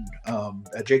and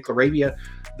Jake LaRavia,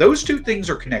 those two things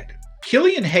are connected.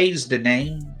 Killian Hayes, the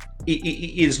name,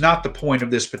 is not the point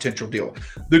of this potential deal.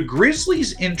 The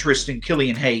Grizzlies' interest in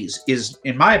Killian Hayes is,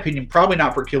 in my opinion, probably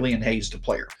not for Killian Hayes, the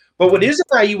player, But what is of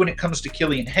value when it comes to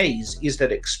Killian Hayes is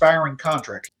that expiring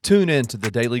contract. Tune in to The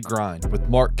Daily Grind with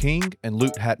Mark King and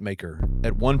Lute Hatmaker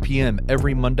at 1 p.m.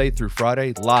 every Monday through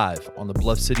Friday, live on the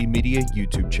Bluff City Media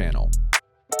YouTube channel.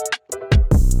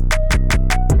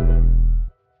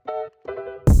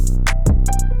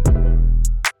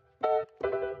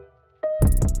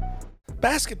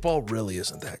 Basketball really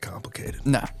isn't that complicated.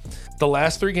 No. The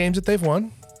last 3 games that they've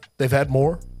won, they've had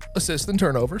more assists than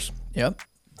turnovers. Yep.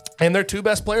 And their 2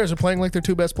 best players are playing like their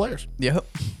 2 best players. Yep.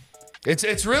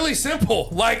 It's really simple.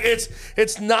 Like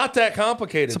it's not that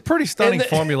complicated. It's a pretty stunning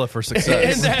formula for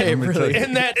success.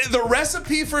 And that the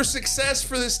recipe for success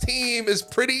for this team is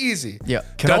pretty easy. Yeah.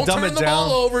 Don't turn the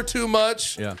ball over too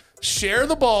much. Yeah. Share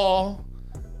the ball,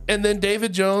 and then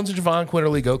David Jones and Javon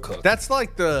Quinterly go cook. That's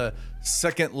like the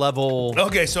second level.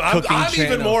 Okay, so I'm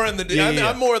even more in the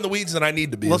I'm more in the weeds than I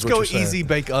need to be. Let's go easy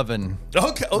bake oven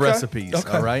recipes.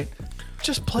 Okay. All right.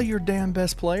 Just play your damn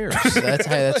best players. That's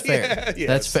fair. Yeah, yes.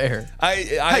 That's fair.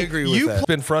 I agree with that. It's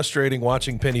been frustrating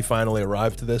watching Penny finally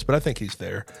arrive to this, but I think he's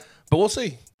there. But we'll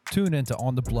see. Tune in to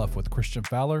On the Bluff with Christian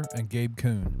Fowler and Gabe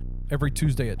Kuhn every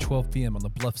Tuesday at 12 p.m. on the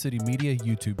Bluff City Media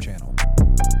YouTube channel.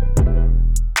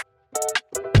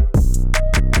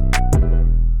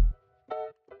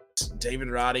 David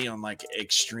Roddy on like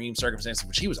extreme circumstances,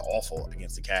 which he was awful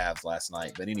against the Cavs last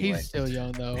night. But anyway, he's still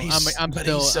young though. I'm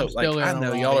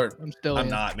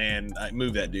not, man.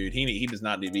 Move that dude. He does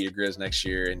not need to be a Grizz next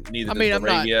year, and neither does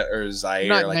Arabia or Zaire.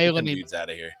 Like, nailing him. Dudes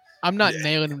out of here. I'm not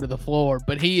nailing him to the floor,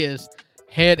 but he is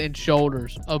head and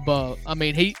shoulders above. I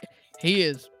mean, he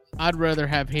is. I'd rather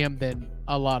have him than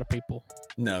a lot of people.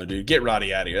 No, dude, get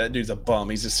Roddy out of here. That dude's a bum.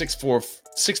 He's a 6'4"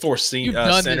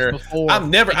 center. This before, I've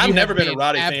never been a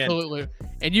Roddy fan.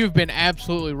 And you've been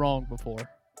absolutely wrong before.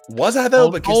 Was I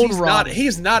though? Because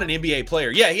he's not an NBA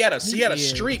player. Yeah, he had a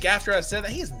streak after I said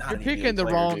that. He's not. You're picking the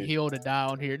wrong hill to die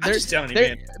on here. I'm just telling you,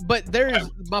 man. But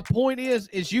my point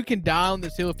is you can die on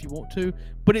this hill if you want to,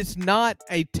 but it's not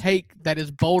a take that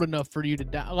is bold enough for you to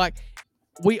die. Like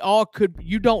we all could.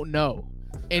 You don't know.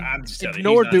 And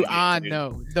nor do I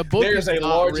know. The book There's is a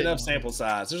large enough sample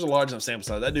size. There's a large enough sample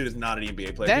size. That dude is not an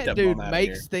NBA player. That dude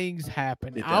makes things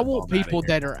happen. I want people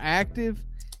that are active,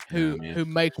 who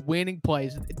make winning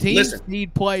plays. Teams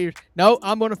need players. No,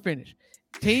 I'm going to finish.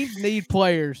 Teams need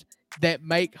players that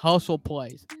make hustle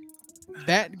plays.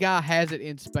 That guy has it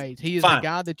in spades. He is the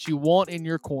guy that you want in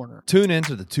your corner. Tune in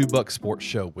to the $2 Sports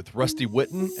Show with Rusty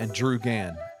Witten and Drew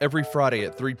Gann every Friday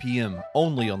at 3 p.m.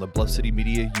 only on the Bluff City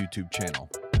Media YouTube channel.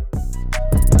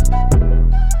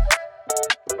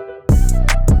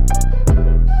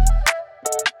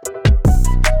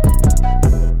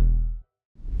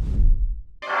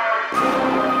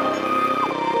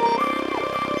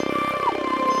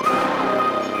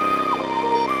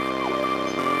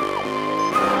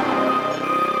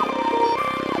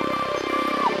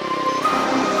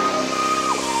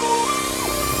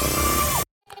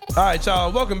 All right,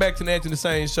 y'all. Welcome back to the Anthony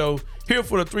Sain Show. Here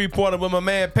for the 3-pointer with my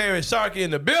man Parish Sharkey in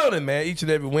the building, man. Each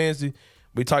and every Wednesday,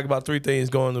 we talk about 3 things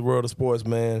going in the world of sports,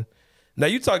 man. Now,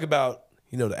 you talk about,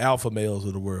 the alpha males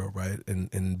of the world, right?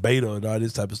 And beta and all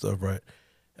this type of stuff, right?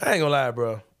 I ain't gonna lie,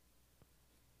 bro.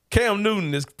 Cam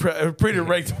Newton is ranked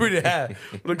pretty high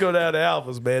when it go down to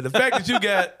alphas, man. The fact that you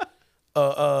got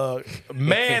a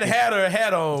Mad Hatter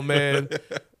hat on, man,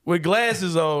 with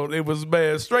glasses on, it was,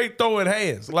 man, straight throwing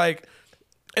hands. Like,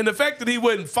 and the fact that he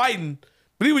wasn't fighting,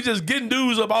 but he was just getting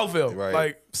dudes up off him,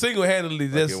 like single-handedly.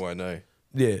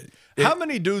 Yeah. How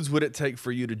many dudes would it take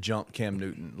for you to jump Cam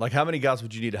Newton? Like, how many guys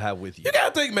would you need to have with you? You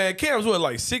gotta think, man. Cam's what,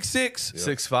 like 6'6",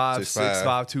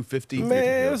 6'5", 250.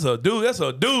 Man, that's a dude. That's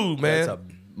a dude, man. That's a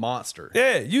monster.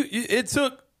 Yeah, it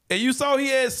took, and you saw he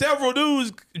had several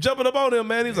dudes jumping up on him,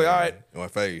 man. He was like, all right, in my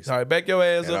face. All right, back your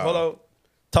ass up. Hold on.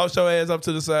 Toss your ass up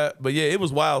to the side. But yeah, it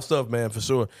was wild stuff, man, for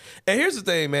sure. And here's the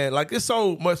thing, man. Like, it's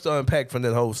so much to unpack from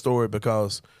that whole story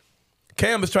because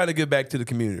Cam is trying to get back to the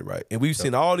community, right? And we've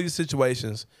seen all these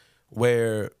situations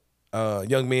where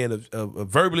young men have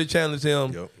verbally challenged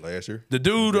him. Yep, last year. The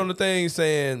dude on the thing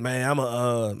saying, man,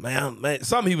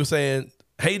 something he was saying,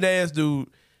 hating ass dude.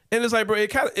 And it's like, bro, it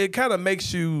kind of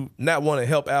makes you not want to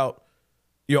help out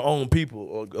your own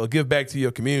people or give back to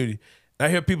your community. I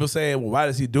hear people saying, well, why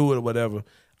does he do it or whatever?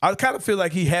 I kind of feel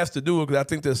like he has to do it because I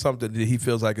think there's something that he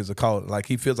feels like is a calling. Like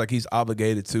he feels like he's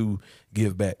obligated to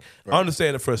give back. Right. I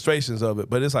understand the frustrations of it,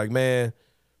 but it's like, man,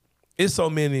 it's so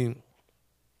many.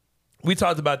 We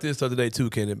talked about this the other day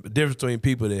too, Ken. The difference between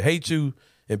people that hate you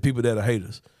and people that are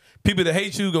haters. People that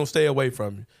hate you gonna stay away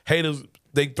from you. Haters,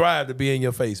 they thrive to be in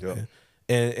your face, man.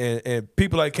 And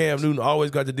people like Cam Newton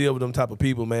always got to deal with them type of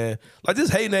people, man. Like this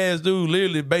hating ass dude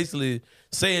literally basically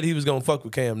said he was gonna fuck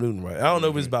with Cam Newton, right? I don't know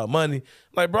if it's about money.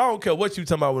 Like, bro, I don't care what you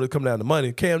talking about when it come down to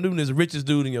money. Cam Newton is the richest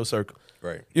dude in your circle.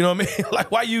 Right. You know what I mean?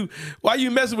 Like, why you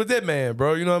messing with that man,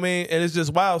 bro? You know what I mean? And it's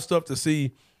just wild stuff to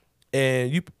see.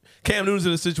 And Cam Newton's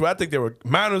in a situation, I think there were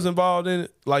minors involved in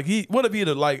it. Like, what if he'd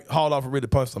have like hauled off and really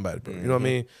punched somebody, bro? You know what I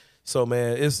mean? So,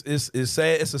 man, it's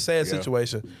sad. It's a sad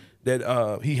situation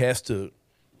that he has to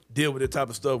deal with that type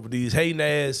of stuff with these hating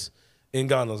ass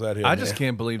Nganos out here. I just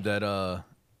can't believe that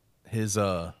his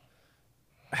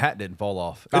hat didn't fall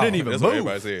off. It didn't even that's move. What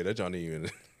everybody said. That John didn't even.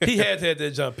 He had to have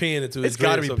that jump pinned into his. It's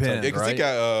got to be pinned, because he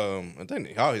got. I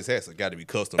think all his hats have got to be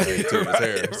custom made to his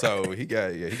hair. Right. So he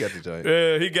got the joint.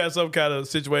 Yeah, he got some kind of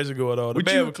situation going on. The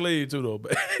man was clean too, though.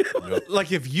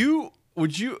 Like if you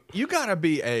gotta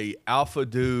be a alpha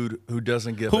dude who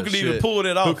doesn't give who can even pull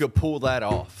that off. Who could pull that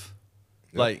off?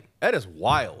 Yep. Like that is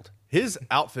wild. His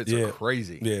outfits are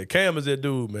crazy. Yeah, Cam is that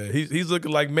dude, man. He's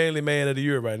looking like manly man of the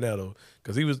year right now, though,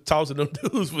 because he was tossing them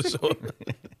dudes for sure.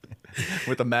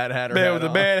 With the Mad Hatter man, hat with the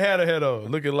Mad Hatter head on,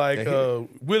 looking like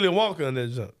Willie Wonka in that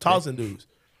jump, tossing dudes.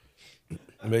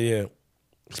 But yeah,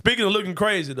 speaking of looking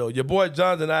crazy though, your boy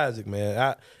Jonathan Isaac,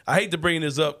 man. I hate to bring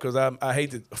this up because I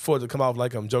hate for it to come off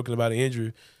like I'm joking about an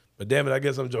injury. But damn it, I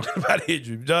guess I'm joking about an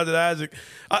injury. Jonathan Isaac,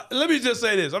 let me just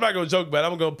say this. I'm not going to joke about it.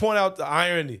 I'm going to point out the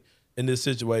irony in this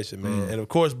situation, man. And of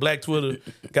course, Black Twitter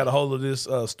got a hold of this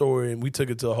story, and we took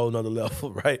it to a whole nother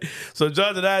level, right? So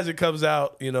Jonathan Isaac comes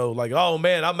out, like, oh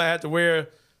man, I might have to wear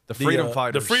the Freedom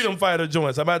Fighter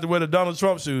joints. I might have to wear the Donald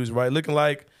Trump shoes, right? Looking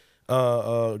like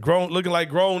grown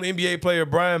NBA player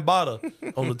Brian Botta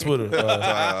on the Twitter.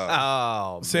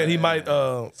 Saying he might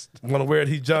want to wear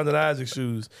these Jonathan Isaac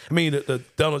shoes. I mean the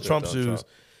Donald Trump shoes.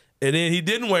 And then he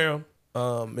didn't wear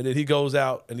them. And then he goes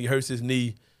out and he hurts his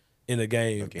knee in a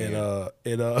game.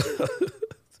 And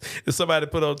somebody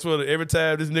put on Twitter, every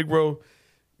time this Negro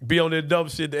be on that dumb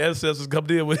shit, the ancestors come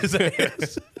in with his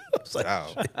ass. I was like,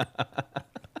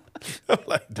 I'm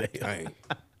like, damn.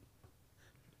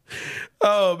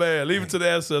 Oh man, leave it to the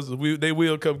ancestors. They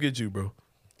will come get you, bro.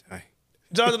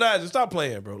 Jonathan Isaac, stop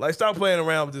playing, bro. Like, stop playing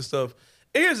around with this stuff.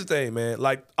 And here's the thing, man.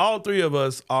 Like, all three of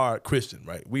us are Christian,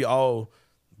 right? We all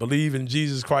believe in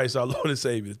Jesus Christ, our Lord and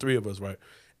Savior. The three of us, right?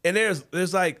 And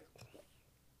there's like,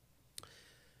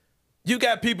 you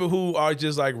got people who are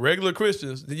just like regular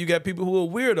Christians. Then you got people who are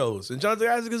weirdos. And Jonathan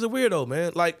Isaac is a weirdo,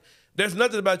 man. Like, there's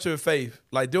nothing about your faith.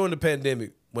 Like, during the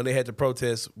pandemic, when they had to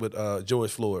protest with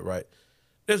George Floyd, right?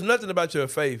 There's nothing about your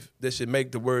faith that should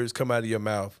make the words come out of your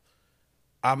mouth,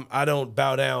 I don't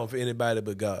bow down for anybody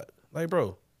but God. Like,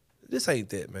 bro, this ain't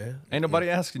that, man. Ain't nobody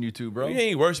asking you to, bro. You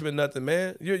ain't worshiping nothing,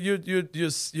 man.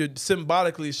 You're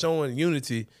symbolically showing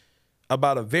unity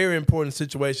about a very important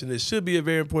situation that should be a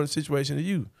very important situation to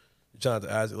you, Jonathan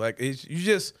Isaac. Like, a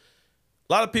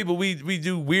lot of people, we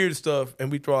do weird stuff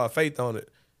and we throw our faith on it,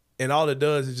 and all it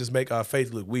does is just make our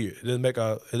faith look weird. It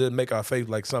doesn't make our faith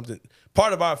like something.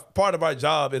 Part of our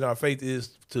job in our faith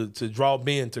is to draw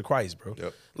men to Christ, bro.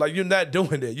 Yep. Like, you're not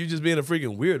doing that. You're just being a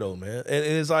freaking weirdo, man. And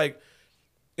it's like,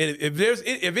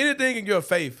 if anything in your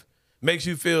faith makes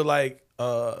you feel like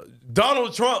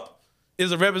Donald Trump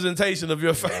is a representation of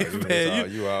your faith, man,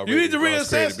 you need to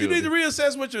reassess. You need to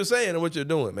reassess what you're saying and what you're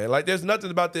doing, man. Like, there's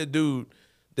nothing about that dude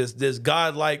that's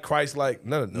God-like, Christ-like.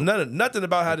 Nothing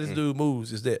about how this dude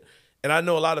moves is that. And I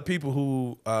know a lot of people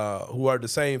who are the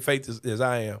same faith as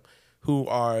I am, who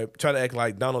are trying to act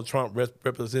like Donald Trump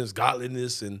represents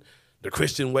godliness and the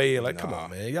Christian way. And like, come on,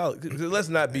 man, y'all, let's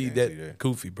not be that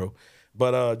goofy, bro.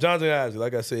 But Jonathan Isaac,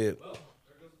 like I said,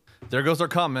 there goes our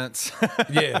comments.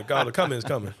 Yeah, God, the comments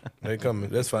coming. They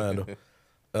coming. That's fine though.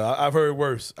 I've heard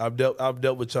worse. I've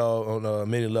dealt with y'all on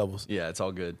many levels. Yeah, it's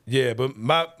all good. Yeah, but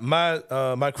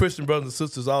my Christian brothers and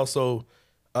sisters also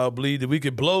believe that we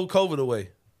could blow COVID away.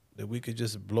 That we could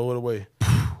just blow it away.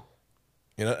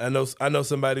 You know, I know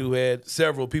somebody who had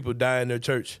several people die in their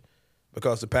church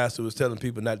because the pastor was telling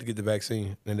people not to get the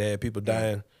vaccine, and they had people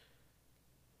dying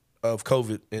of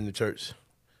COVID in the church.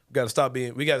 We got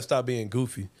to stop being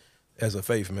goofy as a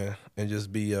faith, man, and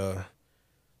just be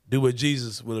do what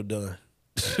Jesus would have done.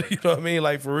 You know what I mean?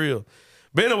 Like, for real.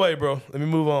 But anyway, bro, let me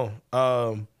move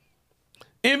on.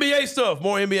 NBA stuff,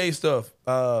 more NBA stuff.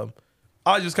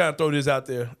 I'll just kind of throw this out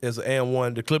there as an and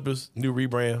one. The Clippers, new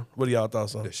rebrand. What are y'all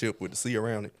thoughts on? The ship with the sea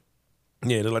around it.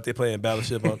 Yeah, they're like they're playing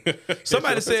Battleship on.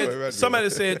 Somebody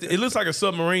said it looks like a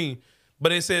submarine, but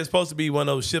they said it's supposed to be one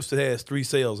of those ships that has 3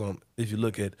 sails on it, if you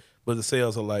look at it. But the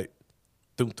sails are like,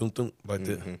 thunk, thunk, thunk, like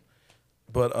that.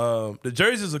 But the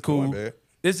jerseys are cool.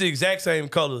 It's the exact same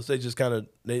colors. They just kind of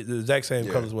the exact same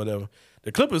colors, whatever.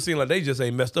 The Clippers seem like they just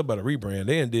ain't messed up by the rebrand.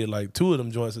 They did like 2 of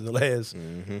them joints in the last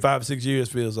 5 or 6 years.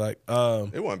 Feels like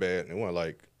it wasn't bad. It wasn't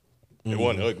like it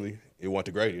wasn't ugly. It wasn't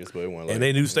the greatest, but it wasn't. Like, and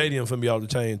they new stadium for me off the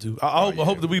chain too. I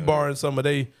hope that we borrowing some of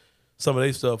they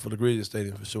stuff for the Grizzlies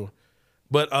stadium for sure.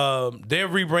 But their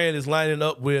rebrand is lining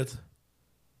up with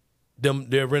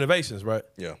their renovations, right?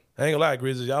 Yeah. I ain't gonna lie,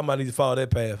 Grizzlies, y'all might need to follow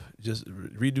that path. Just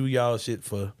redo y'all shit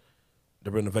for the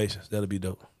renovations. That'll be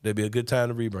dope. That'll be a good time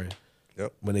to rebrand.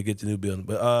 Yep. When they get the new building.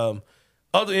 But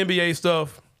other NBA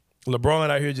stuff, LeBron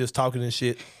out here just talking and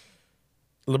shit.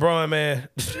 LeBron, man.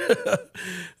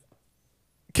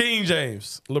 King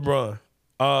James, LeBron.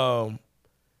 Bronny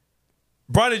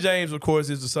James, of course,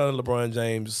 is the son of LeBron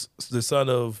James, the son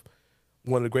of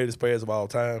one of the greatest players of all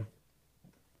time.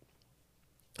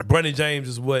 Bronny James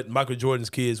is what Michael Jordan's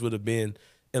kids would have been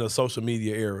in a social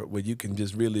media era where you can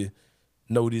just really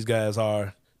know who these guys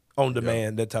are on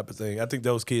demand, that type of thing. I think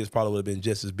those kids probably would have been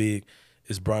just as big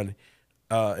as Bronny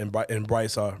and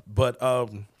Bryce are. But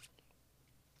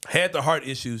had the heart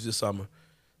issues this summer.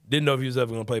 Didn't know if he was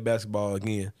ever going to play basketball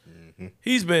again. Mm-hmm.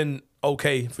 He's been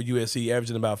okay for USC,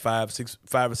 averaging about 5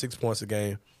 or 6 points a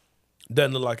game.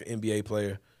 Doesn't look like an NBA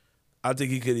player. I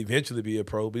think he could eventually be a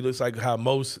pro, but he looks like how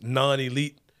most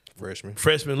non-elite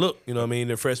freshmen look, you know what I mean,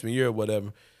 their freshman year or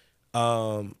whatever.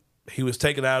 He was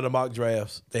taken out of the mock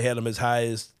drafts. They had him as high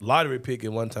as lottery pick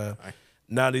at one time. Right.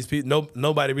 Now these people,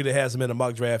 nobody really has him in a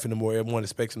mock draft anymore. Everyone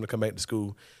expects him to come back to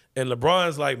school. And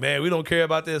LeBron's like, man, we don't care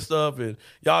about that stuff, and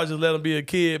y'all just let him be a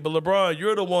kid. But LeBron,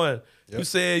 you're the one who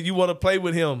said you want to play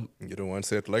with him. You're the one who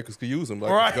said the Lakers could use him.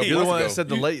 Like right. You're the one that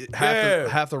said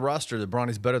half the roster, that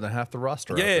Bronny's better than half the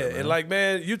roster. Yeah, there, and like,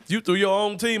 man, you threw your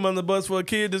own team on the bus for a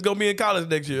kid that's going to be in college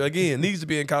next year. Again, needs to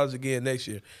be in college again next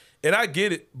year. And I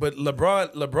get it, but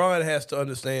LeBron has to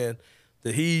understand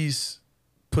that he's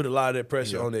put a lot of that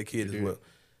pressure on that kid as well.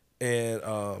 And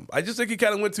I just think he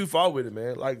kind of went too far with it,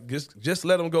 man. Like, just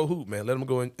let him go hoop, man. Let him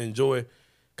go and enjoy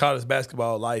college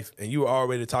basketball life. And you were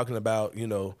already talking about, you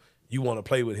know, you want to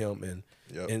play with him,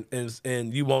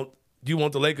 and you want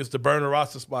the Lakers to burn a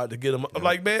roster spot to get him. I'm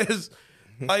like, man, it's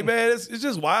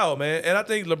just wild, man. And I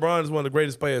think LeBron is one of the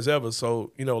greatest players ever.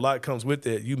 So, you know, a lot comes with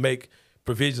that. You make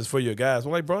provisions for your guys.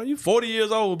 I'm like, bro, you 40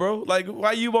 years old, bro. Like,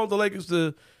 why you want the Lakers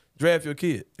to draft your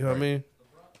kid? You know what I mean?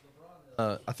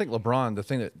 I think LeBron, the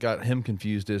thing that got him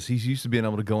confused is he's used to being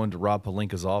able to go into Rob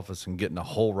Pelinka's office and getting a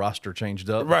whole roster changed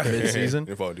up mid-season.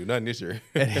 If I do nothing this year.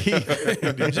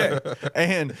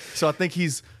 And so I think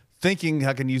he's thinking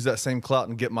I can use that same clout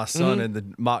and get my son in the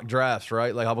mock drafts,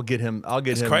 right? Like I'll get him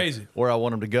crazy. Where I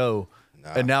want him to go.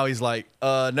 Nah. And now he's like,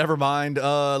 never mind.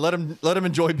 Let him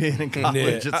enjoy being in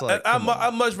college. Yeah. It's like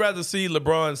I'd much rather see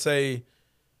LeBron say,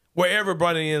 wherever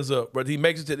Bronny ends up, whether he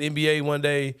makes it to the NBA one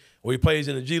day, or he plays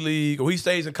in the G League, or he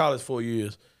stays in college 4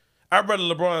 years, I'd rather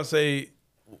LeBron say,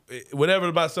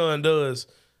 whatever my son does,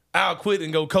 I'll quit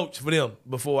and go coach for them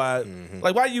before I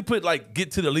like. Why you put like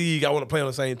get to the league? I want to play on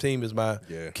the same team as my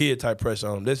kid type pressure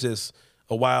on him. That's just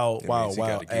a wild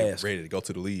ass. Ready to go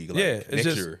to the league. Like,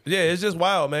 it's just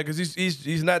wild, man. Because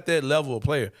he's not that level of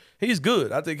player. He's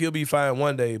good. I think he'll be fine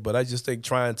one day, but I just think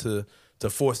trying to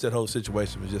force that whole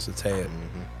situation was just a tad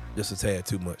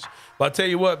too much. But I tell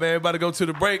you what, man, we're about to go to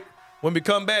the break. When we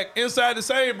come back, inside the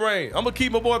Sain Brain, I'm gonna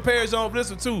keep my boy Parish on for this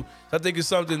one too. I think it's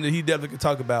something that he definitely can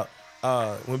talk about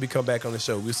when we come back on the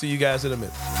show. We'll see you guys in a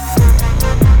minute.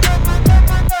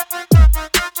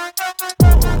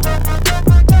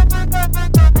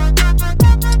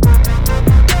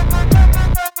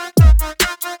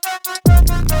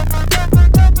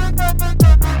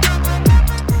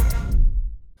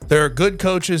 There are good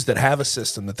coaches that have a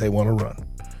system that they want to run.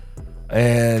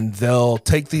 And they'll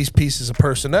take these pieces of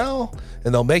personnel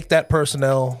and they'll make that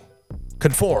personnel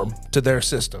conform to their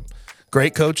system.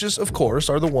 Great coaches, of course,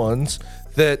 are the ones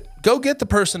that go get the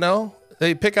personnel.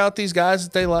 They pick out these guys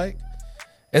that they like.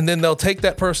 And then they'll take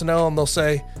that personnel and they'll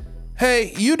say,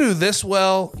 hey, you do this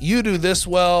well, you do this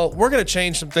well. We're going to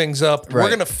change some things up. Right. We're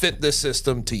going to fit this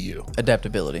system to you.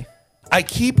 Adaptability. I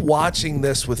keep watching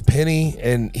this with Penny,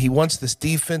 and he wants this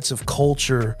defensive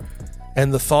culture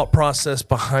and the thought process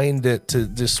behind it to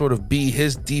just sort of be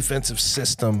his defensive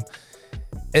system.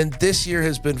 And this year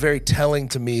has been very telling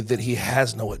to me that he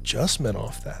has no adjustment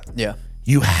off that. Yeah.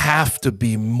 You have to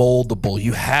be moldable.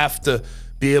 You have to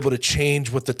be able to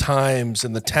change with the times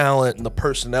and the talent and the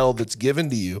personnel that's given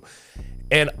to you.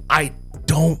 And I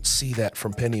don't see that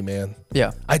from Penny, man.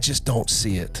 Yeah. I just don't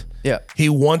see it. Yeah. He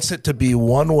wants it to be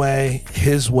one way,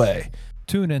 his way.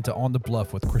 Tune into On the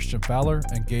Bluff with Christian Fowler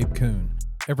and Gabe Kuhn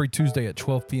every Tuesday at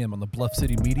 12 p.m. on the Bluff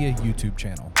City Media YouTube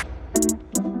channel.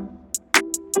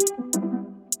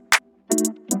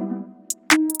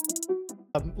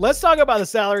 Let's talk about the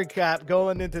salary cap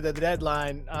going into the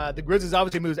deadline. The Grizzlies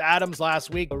obviously moved Adams last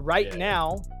week, but right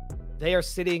now they are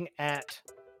sitting at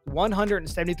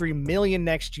 $173 million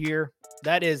next year.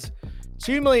 That is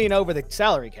 $2 million over the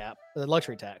salary cap, the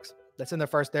luxury tax. That's in the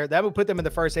first there. That would put them in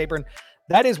the first apron.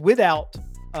 That is without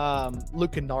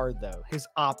Luke Kennard, though. His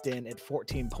opt-in at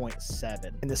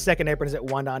 14.7. And the second apron is at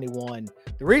 191.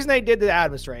 The reason they did the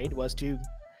Adams trade was to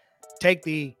take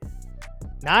the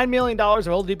 $9 million of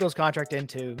Oladipo's contract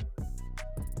into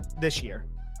this year.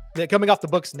 They're coming off the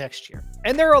books next year.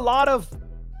 And there are a lot of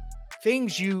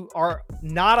things you are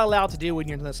not allowed to do when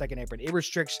you're in the second apron. It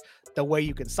restricts the way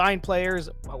you can sign players,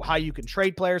 how you can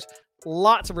trade players,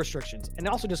 lots of restrictions. And it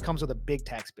also just comes with a big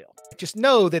tax bill. Just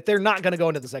know that they're not going to go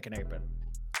into the second apron.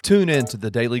 Tune in to The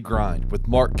Daily Grind with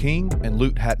Mark King and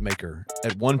Lute Hatmaker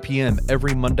at 1 p.m.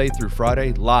 every Monday through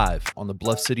Friday live on the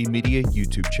Bluff City Media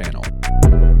YouTube channel.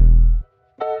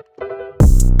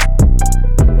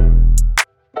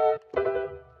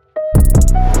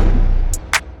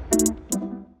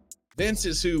 Vince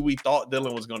is who we thought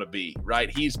Dillon was going to be, right?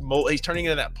 He's turning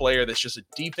into that player that's just a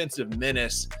defensive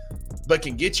menace, but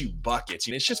can get you buckets.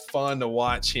 And it's just fun to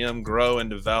watch him grow and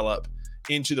develop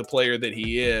into the player that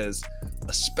he is,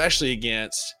 especially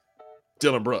against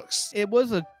Dillon Brooks. It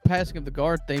was a passing of the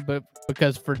guard thing, but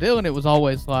because for Dillon, it was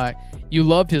always like you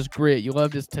loved his grit, you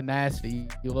loved his tenacity,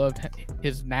 you loved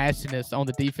his nastiness on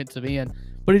the defensive end,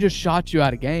 but it just shot you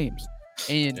out of games.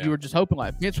 And you were just hoping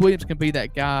like Vince Williams can be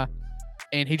that guy,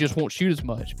 and he just won't shoot as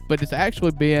much. But it's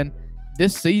actually been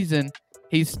this season,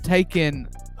 he's taken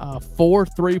 4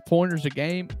 3-pointers a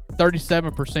game,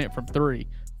 37% from three,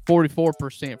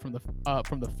 44%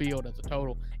 from the field as a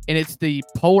total. And it's the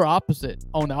polar opposite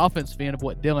on the offensive end of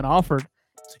what Dillon offered.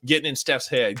 Getting in Steph's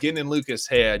head, getting in Luka's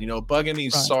head, bugging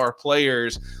these star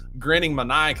players, grinning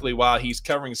maniacally while he's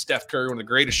covering Steph Curry, one of the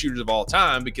greatest shooters of all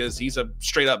time, because he's a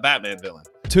straight-up Batman villain.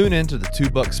 Tune in to the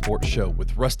 $2 Sports Show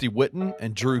with Rusty Witten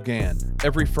and Drew Gann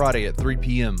every Friday at 3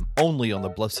 p.m. only on the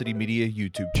Bluff City Media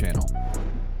YouTube channel.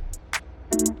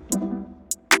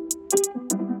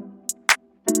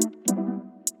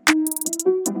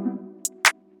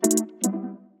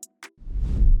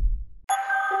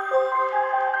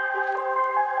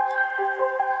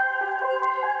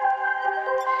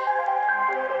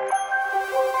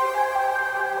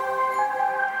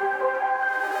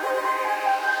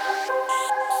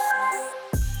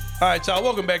 All right, y'all,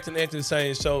 welcome back to the Anthony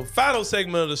Sain Show. Final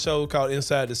segment of the show called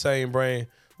Inside the Sain Brain.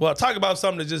 Well, I talk about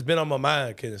something that's just been on my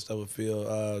mind, Kenneth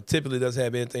Stubblefield. Typically doesn't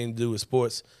have anything to do with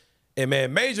sports. And,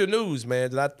 man, major news,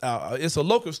 man. It's a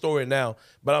local story now,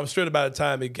 but I'm sure by the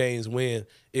time it gains wind,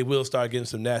 it will start getting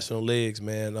some national legs,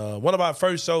 man. One of our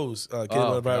first shows, one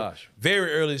of our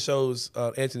very early shows,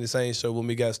 Anthony Sain Show, when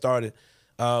we got started,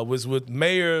 was with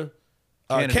Mayor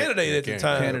candidate at the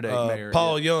time, mayor,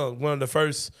 Paul Young, one of the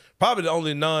first, probably the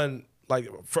only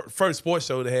first sports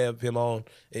show to have him on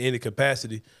in any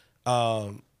capacity.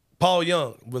 Paul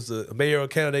Young was a mayoral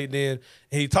candidate then,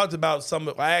 and he talked about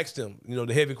I asked him,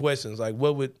 the heavy questions, like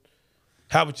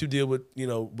how would you deal with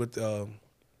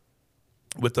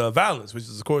violence, which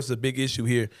is of course a big issue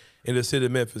here in the city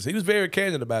of Memphis. He was very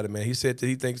candid about it, man. He said that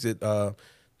he thinks that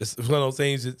it's one of those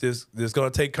things that's going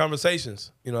to take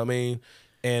conversations, you know what I mean?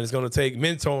 And it's going to take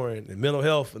mentoring and mental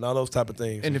health and all those type of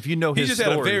things. And if you know his story, he just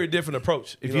had a very different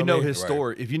approach. If you know his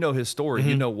story,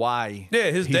 you know why.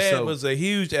 Yeah, his dad was a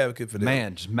huge advocate for that.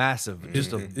 Man, just massive. His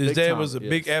dad was a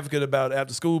big advocate about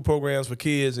after school programs for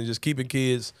kids and just keeping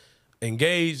kids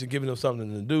engaged and giving them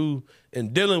something to do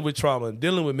and dealing with trauma and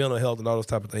dealing with mental health and all those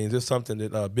type of things. It's something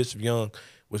that Bishop Young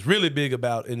was really big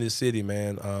about in this city,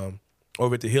 man,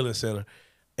 over at the Healing Center.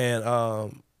 And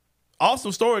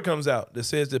awesome story comes out that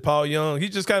says that Paul Young, he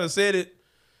just kind of said it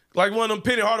like one of them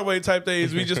Penny Hardaway type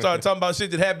things. We just started talking about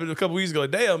shit that happened a couple weeks ago.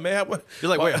 Damn, man. You're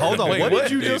like, wait, hold on. What did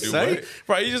you just say? What?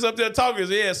 Right, he's just up there talking.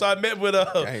 Yeah, so I met with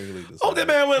that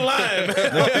man went lying,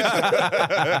 man.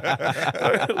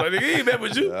 Like, he ain't met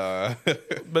with you.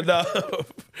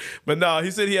 But no,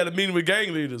 he said he had a meeting with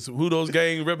gang leaders. Who those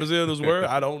gang representatives were,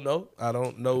 I don't know. I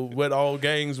don't know what all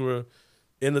gangs were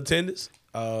in attendance.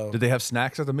 Did they have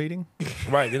snacks at the meeting?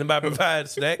 Right. Anybody provide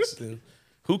snacks? And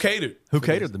who catered? Who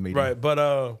catered the meeting? Right.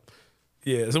 But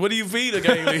yeah. So what do you feed a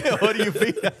gang leader? What do you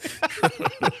feed?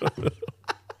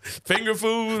 Finger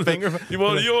food. You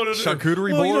want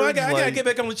charcuterie boards? Well, I gotta get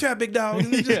back on the trap, big dog.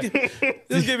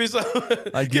 Just give me some.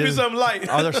 Give me something light.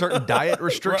 Are there certain diet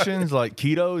restrictions like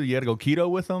keto? You got to go keto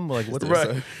with them. Like what's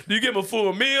right? Do you give them a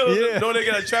full meal? Yeah. No, they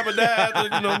got to trap or die after. You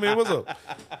know what I mean? What's up?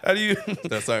 How do you?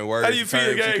 That's certain words. How do you feed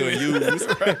a gang leader? Use.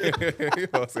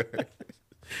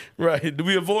 Right. Do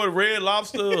we avoid Red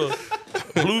Lobster or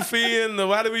Bluefin? Or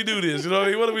why do we do this? You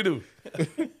know, what do we do?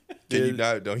 Can you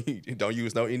not don't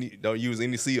use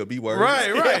any C or B words? Right.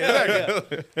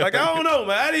 Exactly. Like, I don't know,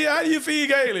 man. How do you feed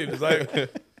gang leaders? Like,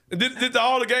 did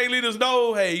all the gang leaders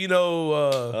know? Hey, you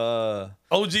know,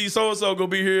 OG so and so gonna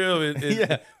be here.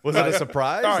 Yeah. Was that a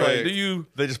surprise? All right. Like,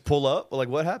 they just pull up? Like,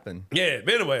 what happened? Yeah.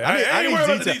 But anyway, I ain't worried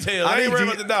about the details. I ain't worried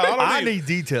about the dog. I need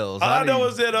details. All I know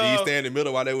is that did you stand in the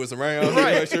middle while they was around?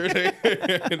 Right.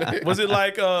 Was it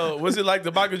like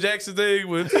the Michael Jackson thing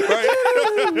with right?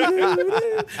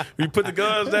 We put the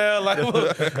guns down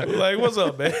like what's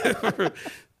up, man?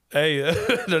 Hey,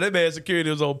 no, that man's security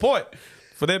was on point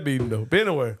for that meeting though. But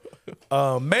anyway,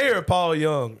 Mayor Paul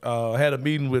Young had a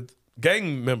meeting with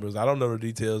gang members. I don't know the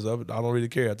details of it. I don't really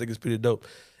care. I think it's pretty dope.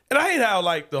 And I hate how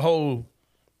like the whole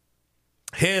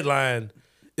headline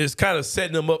is kind of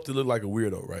setting him up to look like a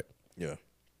weirdo, right? Yeah.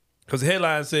 Because the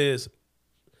headline says,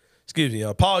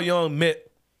 Paul Young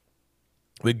met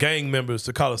with gang members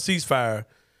to call a ceasefire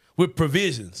with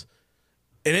provisions.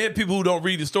 And then people who don't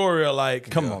read the story are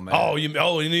like, come on, man. Oh, you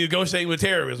negotiating with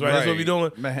terrorists, right? That's what we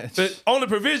doing. Man. The only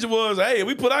provision was, hey,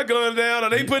 we put our guns down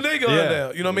and they put their guns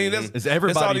down. You know what I mean? It's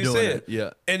everybody that's all he doing said. It. Yeah.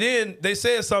 And then they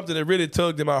said something that really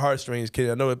tugged at my heartstrings,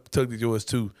 kid. I know it tugged at yours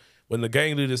too. When the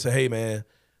gang leader said, hey, man,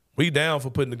 we down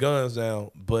for putting the guns down,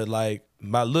 but like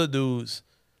my little dudes,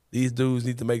 these dudes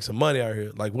need to make some money out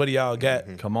here. Like, what do y'all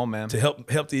got? Come on, man. To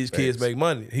help these kids make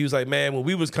money. He was like, man, when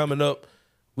we was coming up,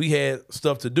 we had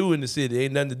stuff to do in the city.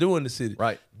 Ain't nothing to do in the city.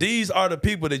 Right. These are the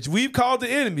people that we've called the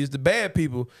enemies, the bad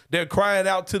people. They're crying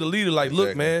out to the leader like,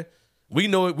 look, man, we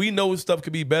know it. We know stuff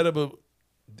could be better, but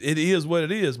it is what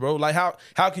it is, bro. Like,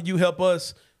 how can you help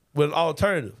us with an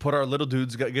alternative? Put our little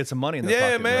dudes get some money in their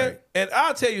pocket. Yeah, man. Right? And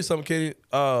I'll tell you something, Kenny.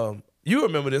 You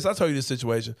remember this. I told you this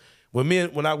situation. When me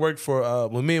and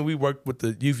we worked with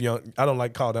the Youth Young, I don't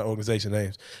like calling that organization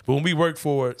names, but when we worked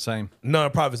for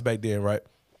nonprofits back then, right?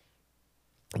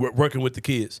 We're working with the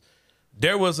kids.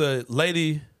 There was a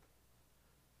lady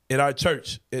in our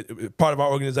church, part of our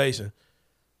organization.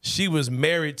 She was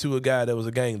married to a guy that was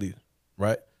a gang leader,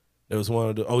 right? That was one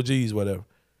of the OGs, whatever.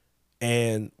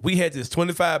 And we had this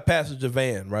 25-passenger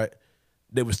van, right?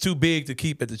 That was too big to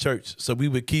keep at the church. So we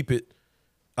would keep it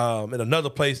in another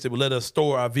place that would let us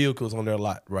store our vehicles on their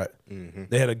lot, right? Mm-hmm.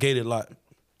 They had a gated lot.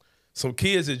 Some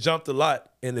kids had jumped the lot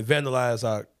and they vandalized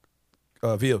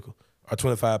our vehicle, our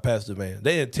 25-passenger van.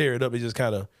 They didn't tear it up. They just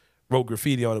kind of wrote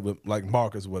graffiti on it with like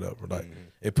markers or whatever. Like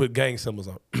they put gang symbols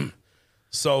on it.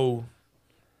 So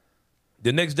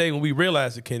the next day when we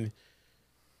realized it, Kenny,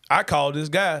 I called this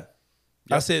guy.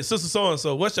 Yep. I said, Sister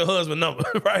so-and-so, what's your husband's number,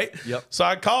 right? Yep. So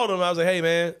I called him. I was like, hey,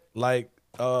 man, like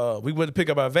we went to pick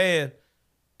up our van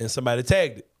and somebody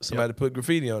tagged it. Somebody put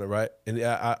graffiti on it, right? And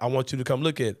I want you to come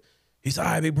look at it. He said,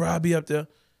 all right, big bro, I'll be up there.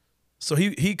 So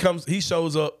he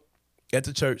shows up at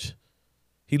the church.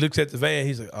 He looks at the van.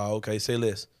 He's like, oh, okay, say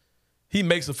less. He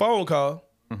makes a phone call,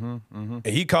 and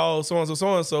he calls so-and-so,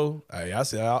 so-and-so. I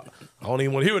said, I don't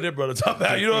even want to hear what that brother talking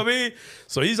about. You know what I mean?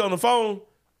 So he's on the phone,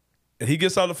 and he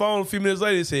gets on the phone a few minutes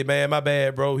later. He said, man, my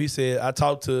bad, bro. He said, I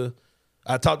talked to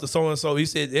so-and-so. He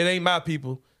said, it ain't my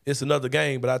people. It's another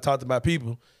gang, but I talked to my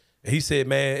people. And he said,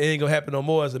 man, it ain't going to happen no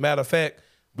more. As a matter of fact,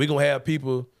 we're going to have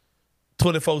people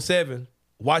 24/7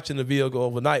 watching the vehicle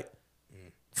overnight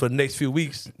for the next few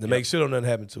weeks to make sure nothing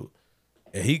happened to it.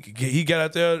 And he got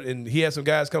out there and he had some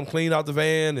guys come clean out the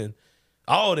van and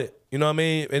all that. You know what I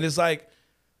mean? And it's like,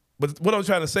 but what I'm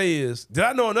trying to say is, did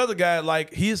I know another guy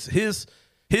like his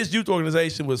youth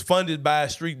organization was funded by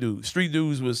street dudes. Street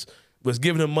dudes was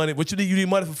giving him money. What you need? You need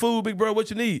money for food, big bro? What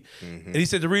you need? Mm-hmm. And he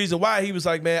said the reason why, he was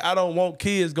like, man, I don't want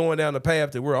kids going down the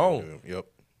path that we're on. Yep.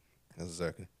 That's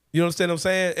exactly. You understand what I'm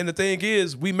saying? And the thing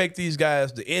is, we make these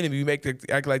guys the enemy. We make them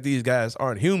act like these guys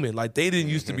aren't human. Like they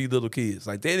didn't used to be little kids.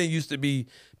 Like they didn't used to be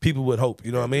people with hope.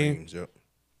 You know what I mean? Dreams, yep.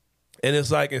 And it's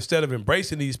like, instead of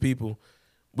embracing these people,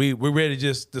 we're ready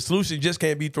to the solution just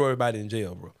can't be throw everybody in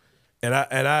jail, bro. And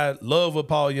I love what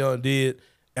Paul Young did.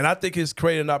 And I think it's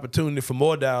created an opportunity for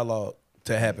more dialogue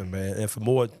to happen, man, and for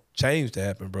more change to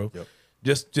happen, bro. Yep.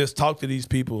 Just talk to these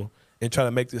people and try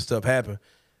to make this stuff happen.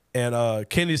 And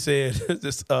Kenny said,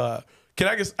 "This I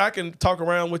can talk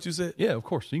around what you said." Yeah, of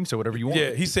course. You can say whatever you want.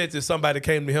 Yeah, he said that somebody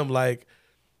came to him like,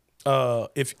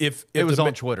 if it was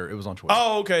on Twitter. It was on Twitter.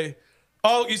 Oh, okay.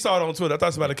 Oh, you saw it on Twitter. I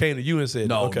thought somebody came to you and said,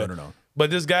 "No, okay. no." But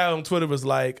this guy on Twitter was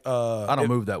like, I don't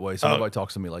move that way, so nobody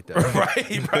talks to me like that.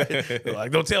 Right.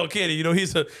 Like, don't tell Kenny,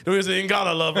 he's an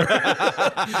Ingala lover.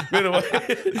 Anyway.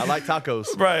 I like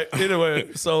tacos. Right.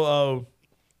 Anyway, so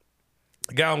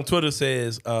the guy on Twitter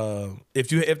says, if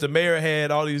the mayor had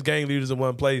all these gang leaders in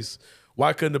one place,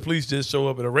 why couldn't the police just show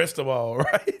up and arrest them all,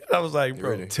 right? I was like,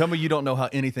 bro. Tell me you don't know how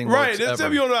anything works. Right, tell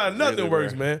me you don't know how nothing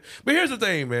works, man. But here's the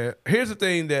thing, man. Here's the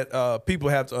thing that people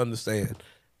have to understand.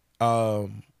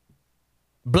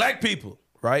 Black people,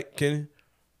 right, Kenny,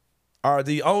 are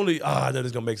the only, I know this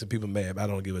is going to make some people mad, but I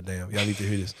don't give a damn. Y'all need to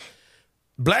hear this.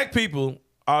 Black people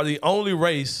are the only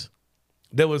race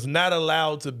that was not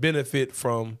allowed to benefit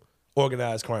from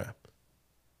organized crime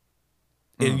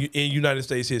in United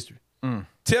States history.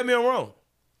 Tell me I'm wrong.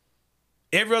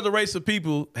 Every other race of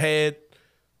people had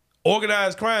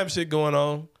organized crime shit going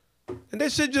on, and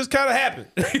that shit just kind of happened.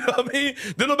 You know what I mean?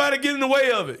 Didn't nobody get in the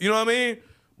way of it. You know what I mean?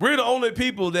 We're the only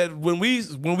people that when we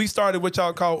started what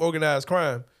y'all call organized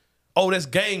crime, that's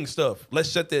gang stuff. Let's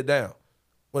shut that down.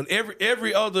 When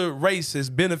every other race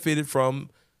has benefited from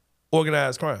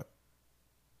organized crime.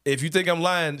 If you think I'm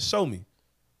lying, show me.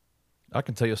 I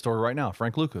can tell you a story right now.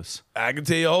 Frank Lucas. I can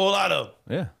tell you a whole lot of them.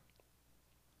 Yeah.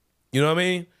 You know what I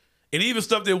mean? And even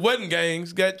stuff that wasn't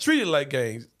gangs got treated like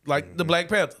gangs, like the Black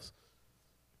Panthers.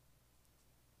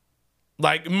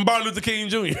 Like Martin Luther King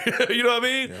Jr. You know what I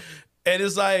mean? Yeah. And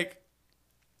it's like,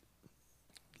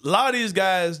 a lot of these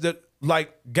guys that,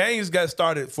 like, gangs got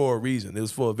started for a reason. It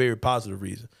was for a very positive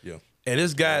reason. Yeah. And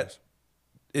it's got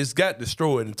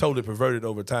destroyed and totally perverted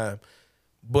over time.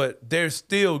 But there's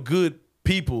still good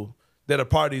people that are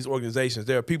part of these organizations.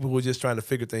 There are people who are just trying to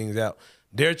figure things out.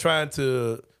 They're trying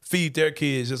to feed their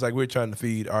kids just like we're trying to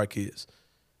feed our kids.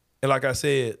 And like I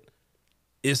said,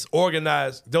 it's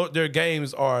organized. Their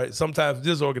games are sometimes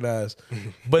disorganized,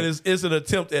 but it's an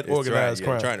attempt at organized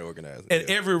crime. Trying to organize it. And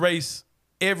every race,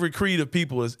 every creed of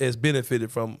people has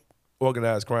benefited from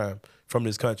organized crime from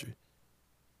this country.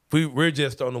 We're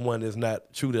just the only one that's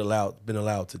not truly been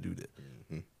allowed to do that.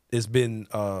 Mm-hmm. It's been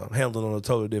handled on a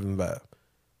totally different vibe.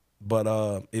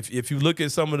 But if you look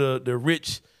at some of the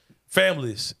rich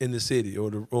families in the city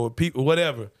or people,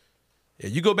 whatever,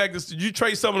 you go back you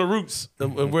trace some of the roots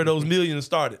of where those millions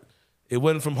started. It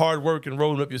wasn't from hard work and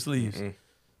rolling up your sleeves. Mm-hmm.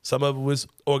 Some of it was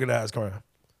organized crime.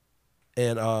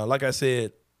 And like I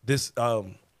said, this, y'all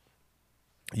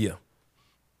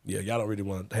don't really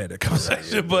want to have that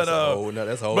conversation, but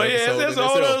that's a whole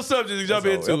other subject to jump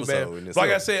into, man.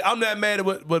 Like I said, I'm not mad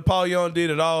at what Paul Young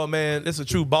did at all, man. It's a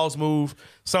true boss move,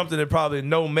 something that probably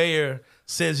no mayor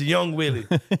since Young Willie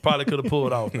probably could have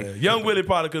pulled off, man. Young Willie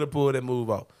probably could have pulled that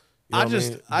move off. You know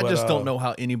I just don't know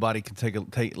how anybody can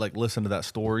listen to that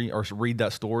story or read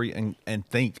that story and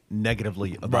think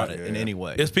negatively about it in any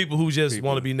way. It's people who just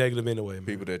want to be negative anyway, man.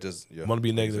 People that just want to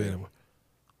be negative anyway.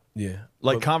 Yeah,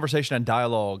 conversation and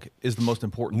dialogue is the most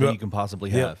important thing you can possibly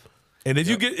have. And if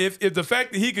you get if the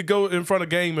fact that he could go in front of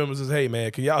gang members and say, "Hey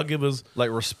man, can y'all give us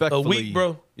respectfully a week,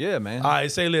 bro?" Yeah, man. All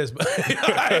right, say less. Say,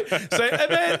 hey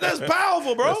man, that's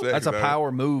powerful, bro. That's a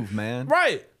power move, man.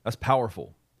 Right. That's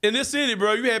powerful. In this city,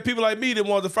 bro, you had people like me that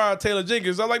wanted to fire Taylor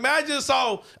Jenkins. I'm like, man, I just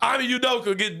saw Ami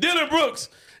Udoka get Dylan Brooks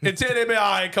and tell that man,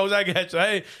 all right, coach, I got you. I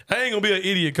ain't gonna be an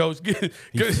idiot, coach.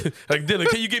 Like Dylan,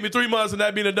 can you give me 3 months and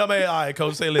not being a dumb ass? All right,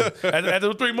 coach, say less.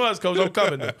 After 3 months, coach, I'm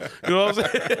coming now. You know what I'm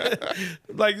saying?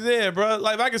 Like, yeah, bro.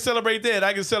 Like, if I can celebrate that,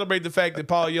 I can celebrate the fact that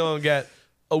Paul Young got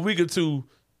a week or two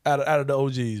out of the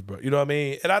OGs, bro. You know what I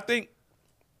mean? And I think,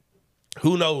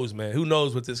 who knows, man? Who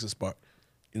knows what this can spark?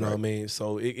 You know what I mean?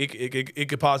 So it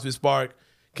could possibly spark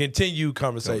continued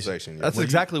conversation. That's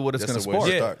exactly what it's going to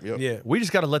spark. Yeah. We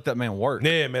just got to let that man work.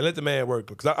 Yeah, man, let the man work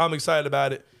because I'm excited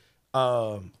about it.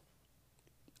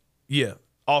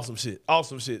 Awesome shit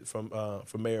from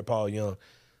Mayor Paul Young,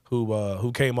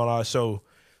 who came on our show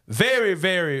very,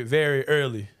 very, very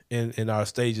early in our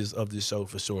stages of this show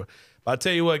for sure. But I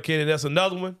tell you what, Kenny, that's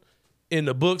another one in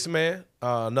the books, man.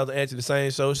 Another Anthony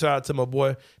Sain Show. Shout out to my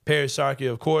boy Parish Sharkey,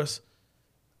 of course.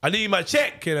 I need my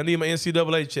check, Ken. I need my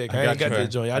NCAA check. I ain't got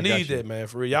that joint. I need that, man,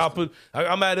 for real. Y'all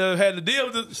I might have had to deal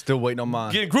with it. Still waiting on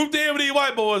mine. Getting grouped in with these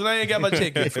white boys, and I ain't got my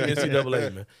check yet from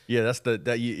NCAA, man. Yeah, that's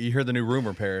you hear the new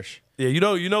rumor, Parish. Yeah,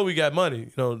 you know we got money.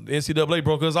 You know, the NCAA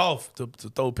broke us off to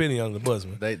throw a penny under the bus,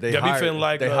 man. They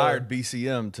hired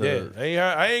BCM to.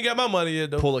 Yeah, I ain't got my money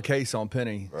yet though. Pull a case on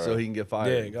Penny so he can get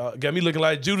fired. Yeah, got me looking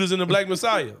like Judas in the Black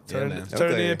Messiah. Turn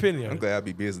in Penny. I'm glad I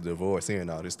be busy divorcing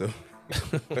all this stuff.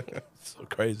 So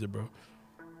crazy, bro.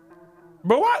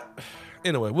 Bro, what?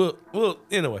 Anyway, we'll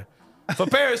for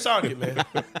Parish Sharkey, man.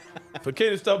 For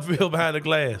Kenny Stubblefield behind the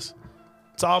glass.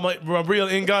 To all my real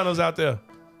Nganos out there.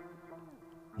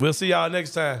 We'll see y'all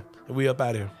next time, and we up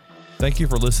out here. Thank you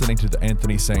for listening to the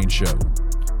Anthony Sain Show.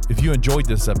 If you enjoyed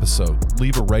this episode,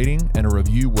 leave a rating and a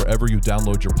review wherever you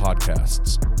download your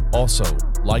podcasts. Also,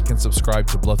 like and subscribe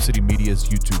to Bluff City Media's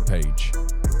YouTube page.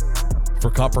 For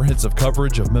comprehensive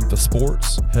coverage of Memphis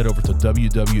sports, head over to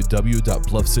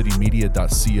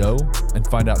www.bluffcitymedia.co and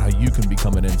find out how you can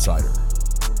become an insider.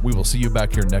 We will see you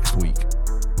back here next week.